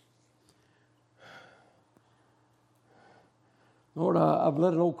 Lord, I've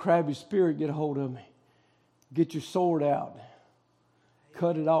let an old crabby spirit get a hold of me. Get your sword out.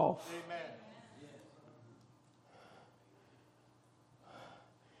 Cut it off. Amen.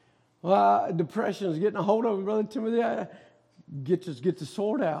 Well, depression is getting a hold of me, Brother Timothy. Get the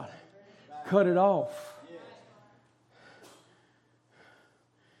sword out. Cut it off.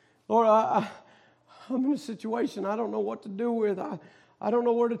 Lord, I'm in a situation I don't know what to do with. I don't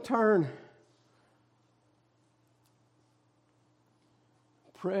know where to turn.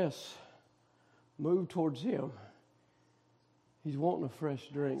 Press. Move towards Him. He's wanting a fresh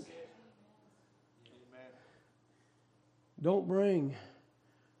drink. Don't bring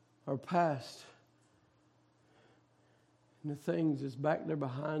our past and the things that's back there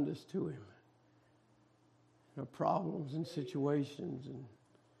behind us to Him. Our problems and situations, and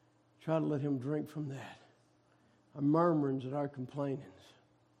try to let Him drink from that. Our murmurings and our complainings.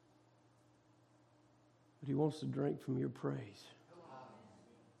 But He wants to drink from your praise.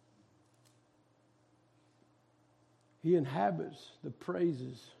 He inhabits the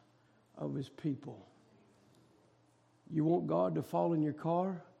praises of His people. You want God to fall in your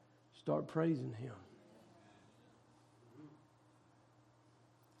car? Start praising Him.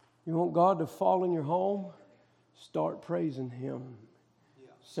 You want God to fall in your home? Start praising Him.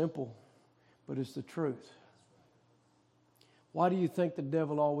 Simple, but it's the truth. Why do you think the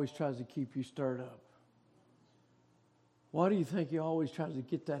devil always tries to keep you stirred up? Why do you think he always tries to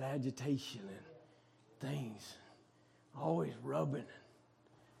get that agitation and things? Always rubbing,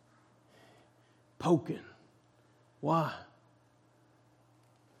 poking. Why?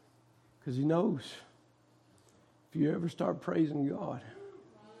 Because he knows if you ever start praising God,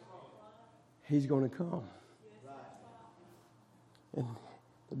 He's going to come. And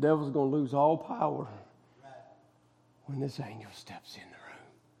the devil's going to lose all power when this angel steps in the room.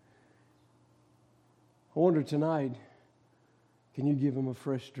 I wonder tonight, can you give him a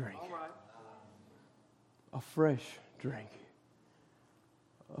fresh drink? A fresh drink.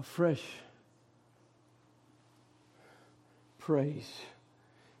 A fresh praise.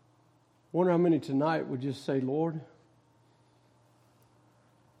 I wonder how many tonight would just say, Lord,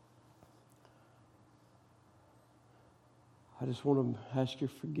 I just want to ask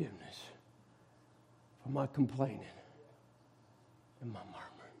your forgiveness for my complaining and my murmuring.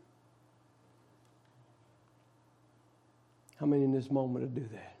 How many in this moment would do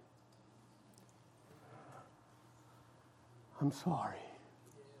that? I'm sorry.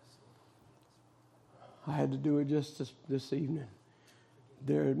 I had to do it just this evening.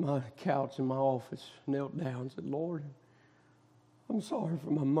 There at my couch in my office, knelt down and said, Lord, I'm sorry for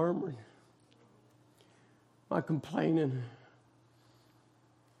my murmuring, my complaining,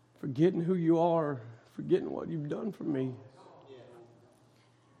 forgetting who you are, forgetting what you've done for me,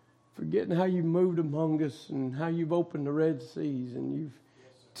 forgetting how you moved among us and how you've opened the Red Seas and you've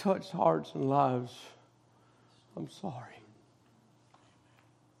touched hearts and lives. I'm sorry.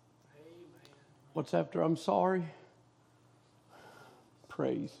 What's after I'm sorry?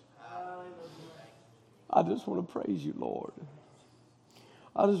 Praise. I just want to praise you, Lord.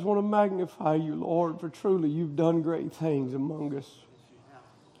 I just want to magnify you, Lord, for truly you've done great things among us.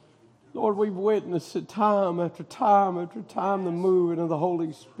 Lord, we've witnessed it time after time after time, the moving of the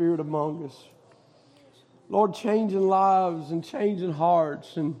Holy Spirit among us. Lord, changing lives and changing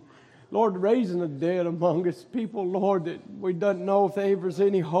hearts, and Lord, raising the dead among us. People, Lord, that we don't know if there's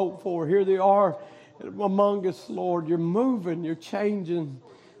any hope for. Here they are among us, Lord. You're moving, you're changing.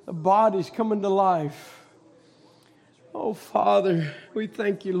 The body's coming to life. Oh, Father, we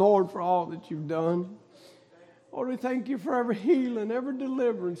thank you, Lord, for all that you've done. Lord, we thank you for every healing, every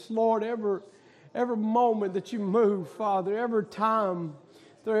deliverance, Lord, every moment that you move, Father, every time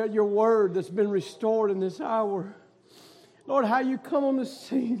through your word that's been restored in this hour. Lord, how you come on the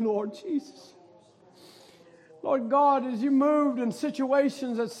scene, Lord Jesus. Lord God, as you moved in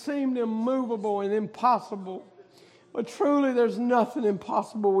situations that seemed immovable and impossible, but truly there's nothing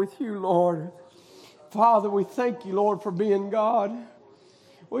impossible with you, Lord. Father, we thank you, Lord, for being God.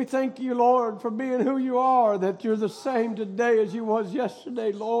 We thank you, Lord, for being who you are, that you're the same today as you was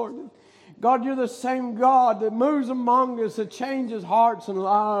yesterday, Lord. God, you're the same God that moves among us, that changes hearts and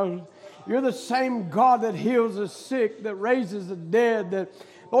lives. You're the same God that heals the sick, that raises the dead, that,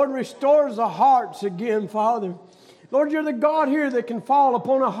 Lord, restores the hearts again, Father. Lord, you're the God here that can fall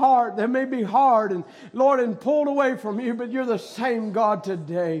upon a heart that may be hard and, Lord, and pulled away from you, but you're the same God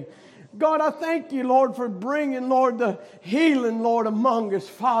today. God, I thank you, Lord, for bringing, Lord, the healing, Lord, among us,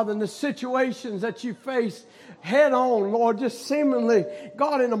 Father, in the situations that you face head on, Lord, just seemingly,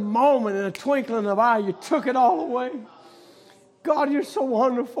 God, in a moment, in a twinkling of an eye, you took it all away. God, you're so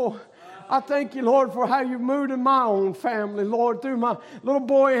wonderful. I thank you, Lord, for how you moved in my own family, Lord, through my little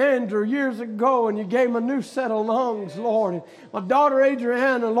boy Andrew years ago, and you gave him a new set of lungs, Lord. And my daughter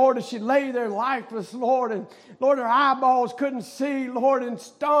Adriana, Lord, as she lay there lifeless, Lord, and Lord, her eyeballs couldn't see, Lord, and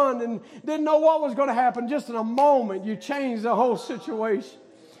stunned and didn't know what was going to happen. Just in a moment, you changed the whole situation.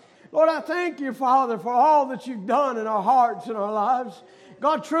 Lord, I thank you, Father, for all that you've done in our hearts and our lives.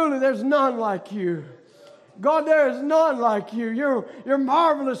 God, truly, there's none like you. God, there is none like you. Your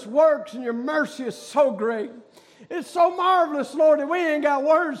marvelous works and your mercy is so great. It's so marvelous, Lord, that we ain't got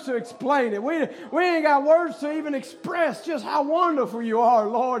words to explain it. We ain't got words to even express just how wonderful you are,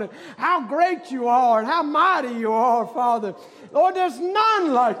 Lord, and how great you are, and how mighty you are, Father. Lord, there's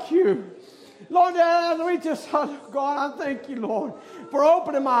none like you. Lord, God, I thank you, Lord, for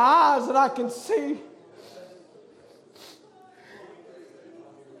opening my eyes that I can see.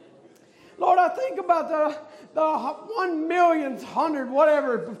 Lord, I think about the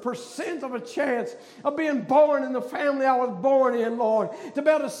 1,000,000% of a chance of being born in the family I was born in, Lord, to be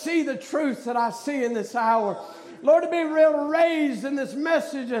able to see the truth that I see in this hour. Lord, to be real raised in this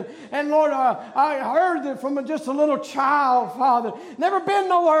message. And Lord, I heard it from just a little child, Father. Never been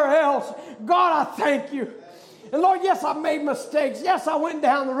nowhere else. God, I thank you. And Lord, yes, I made mistakes. Yes, I went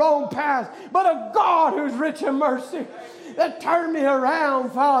down the wrong path. But a God who's rich in mercy that turned me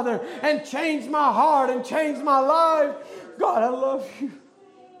around, Father, and changed my heart and changed my life. God, I love you.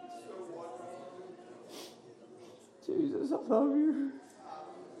 Jesus, I love you.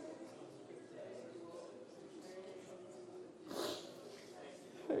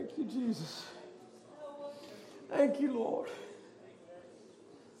 Thank you, Jesus. Thank you, Lord.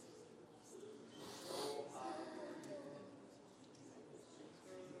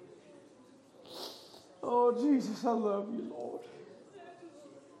 Oh, Jesus, I love you, Lord.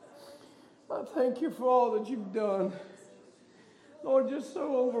 I thank you for all that you've done. Lord, just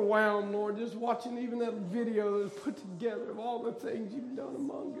so overwhelmed, Lord, just watching even that video that was put together of all the things you've done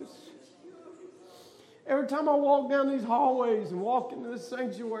among us. Every time I walk down these hallways and walk into this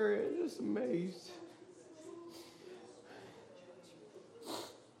sanctuary, I'm just amazed.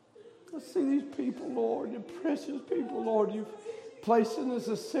 I see these people, Lord, your precious people, Lord, you've placed in this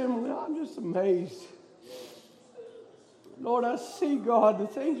assembly. I'm just amazed. Lord, I see, God, the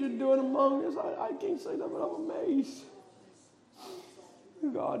things you're doing among us. I can't say that, but I'm amazed.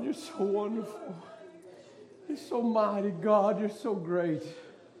 God, you're so wonderful. You're so mighty, God. You're so great.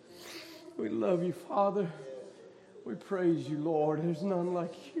 We love you, Father. We praise you, Lord. There's none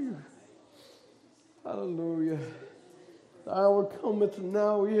like you. Hallelujah. The hour cometh, and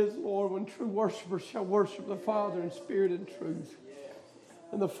now is, Lord, when true worshipers shall worship the Father in spirit and truth.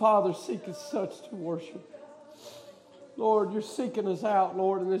 And the Father seeketh such to worship. Lord, you're seeking us out,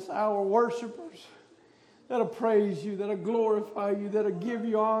 Lord, in this hour, worshipers that'll praise you, that'll glorify you, that'll give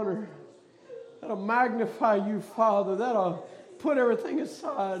you honor, that'll magnify you, Father, that'll put everything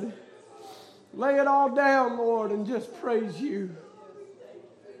aside. Lay it all down, Lord, and just praise you.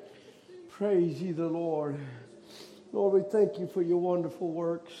 Praise ye the Lord. Lord, we thank you for your wonderful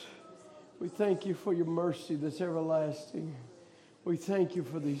works. We thank you for your mercy that's everlasting. We thank you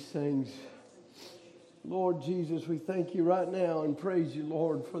for these things. Lord Jesus, we thank you right now and praise you,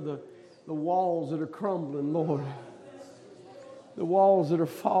 Lord, for the walls that are crumbling, Lord. The walls that are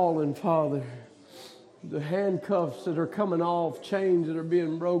falling, Father. The handcuffs that are coming off, chains that are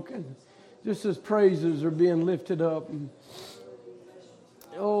being broken. Just as praises are being lifted up.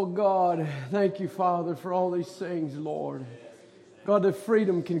 Oh, God, thank you, Father, for all these things, Lord. God, that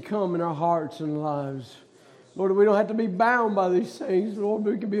freedom can come in our hearts and lives. Lord, we don't have to be bound by these things, Lord,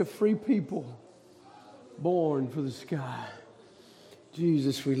 but we can be a free people. Born for the sky.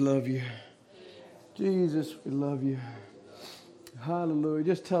 Jesus, we love you. Jesus, we love you. Hallelujah.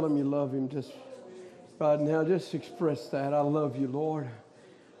 Just tell him you love him just right now. Just express that. I love you, Lord.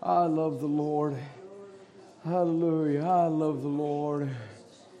 I love the Lord. Hallelujah. I love the Lord.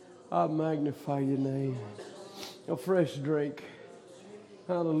 I magnify your name. A fresh drink.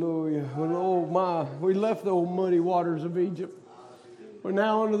 Hallelujah. We left the old muddy waters of Egypt. We're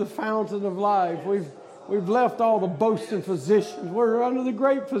now under the fountain of life. We've left all the boasting physicians. We're under the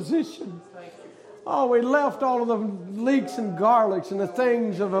great physician. Oh, we left all of the leeks and garlics and the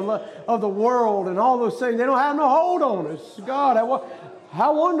things of the world and all those things. They don't have no hold on us. God,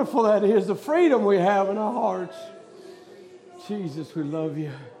 how wonderful that is, the freedom we have in our hearts. Jesus, we love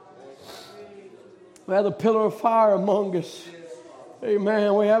you. We have the pillar of fire among us.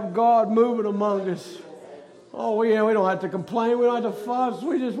 Amen. We have God moving among us. Oh, we don't have to complain. We don't have to fuss.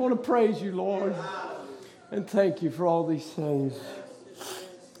 We just want to praise you, Lord. And thank you for all these things.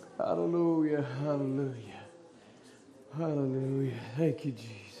 Hallelujah. Hallelujah. Hallelujah. Thank you,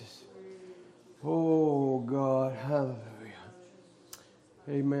 Jesus. Oh, God. Hallelujah.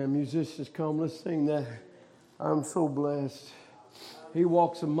 Amen. Musicians, come. Let's sing that. I'm so blessed. He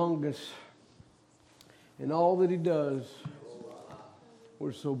walks among us. And all that he does,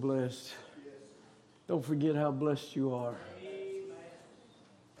 we're so blessed. Don't forget how blessed you are.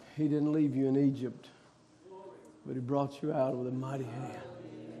 He didn't leave you in Egypt, but he brought you out with a mighty hand.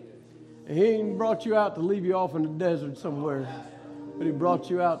 And he ain't brought you out to leave you off in the desert somewhere, but he brought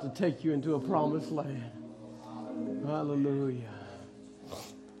you out to take you into a promised land. Hallelujah.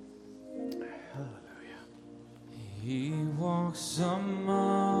 Hallelujah. He walks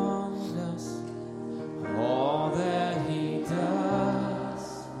among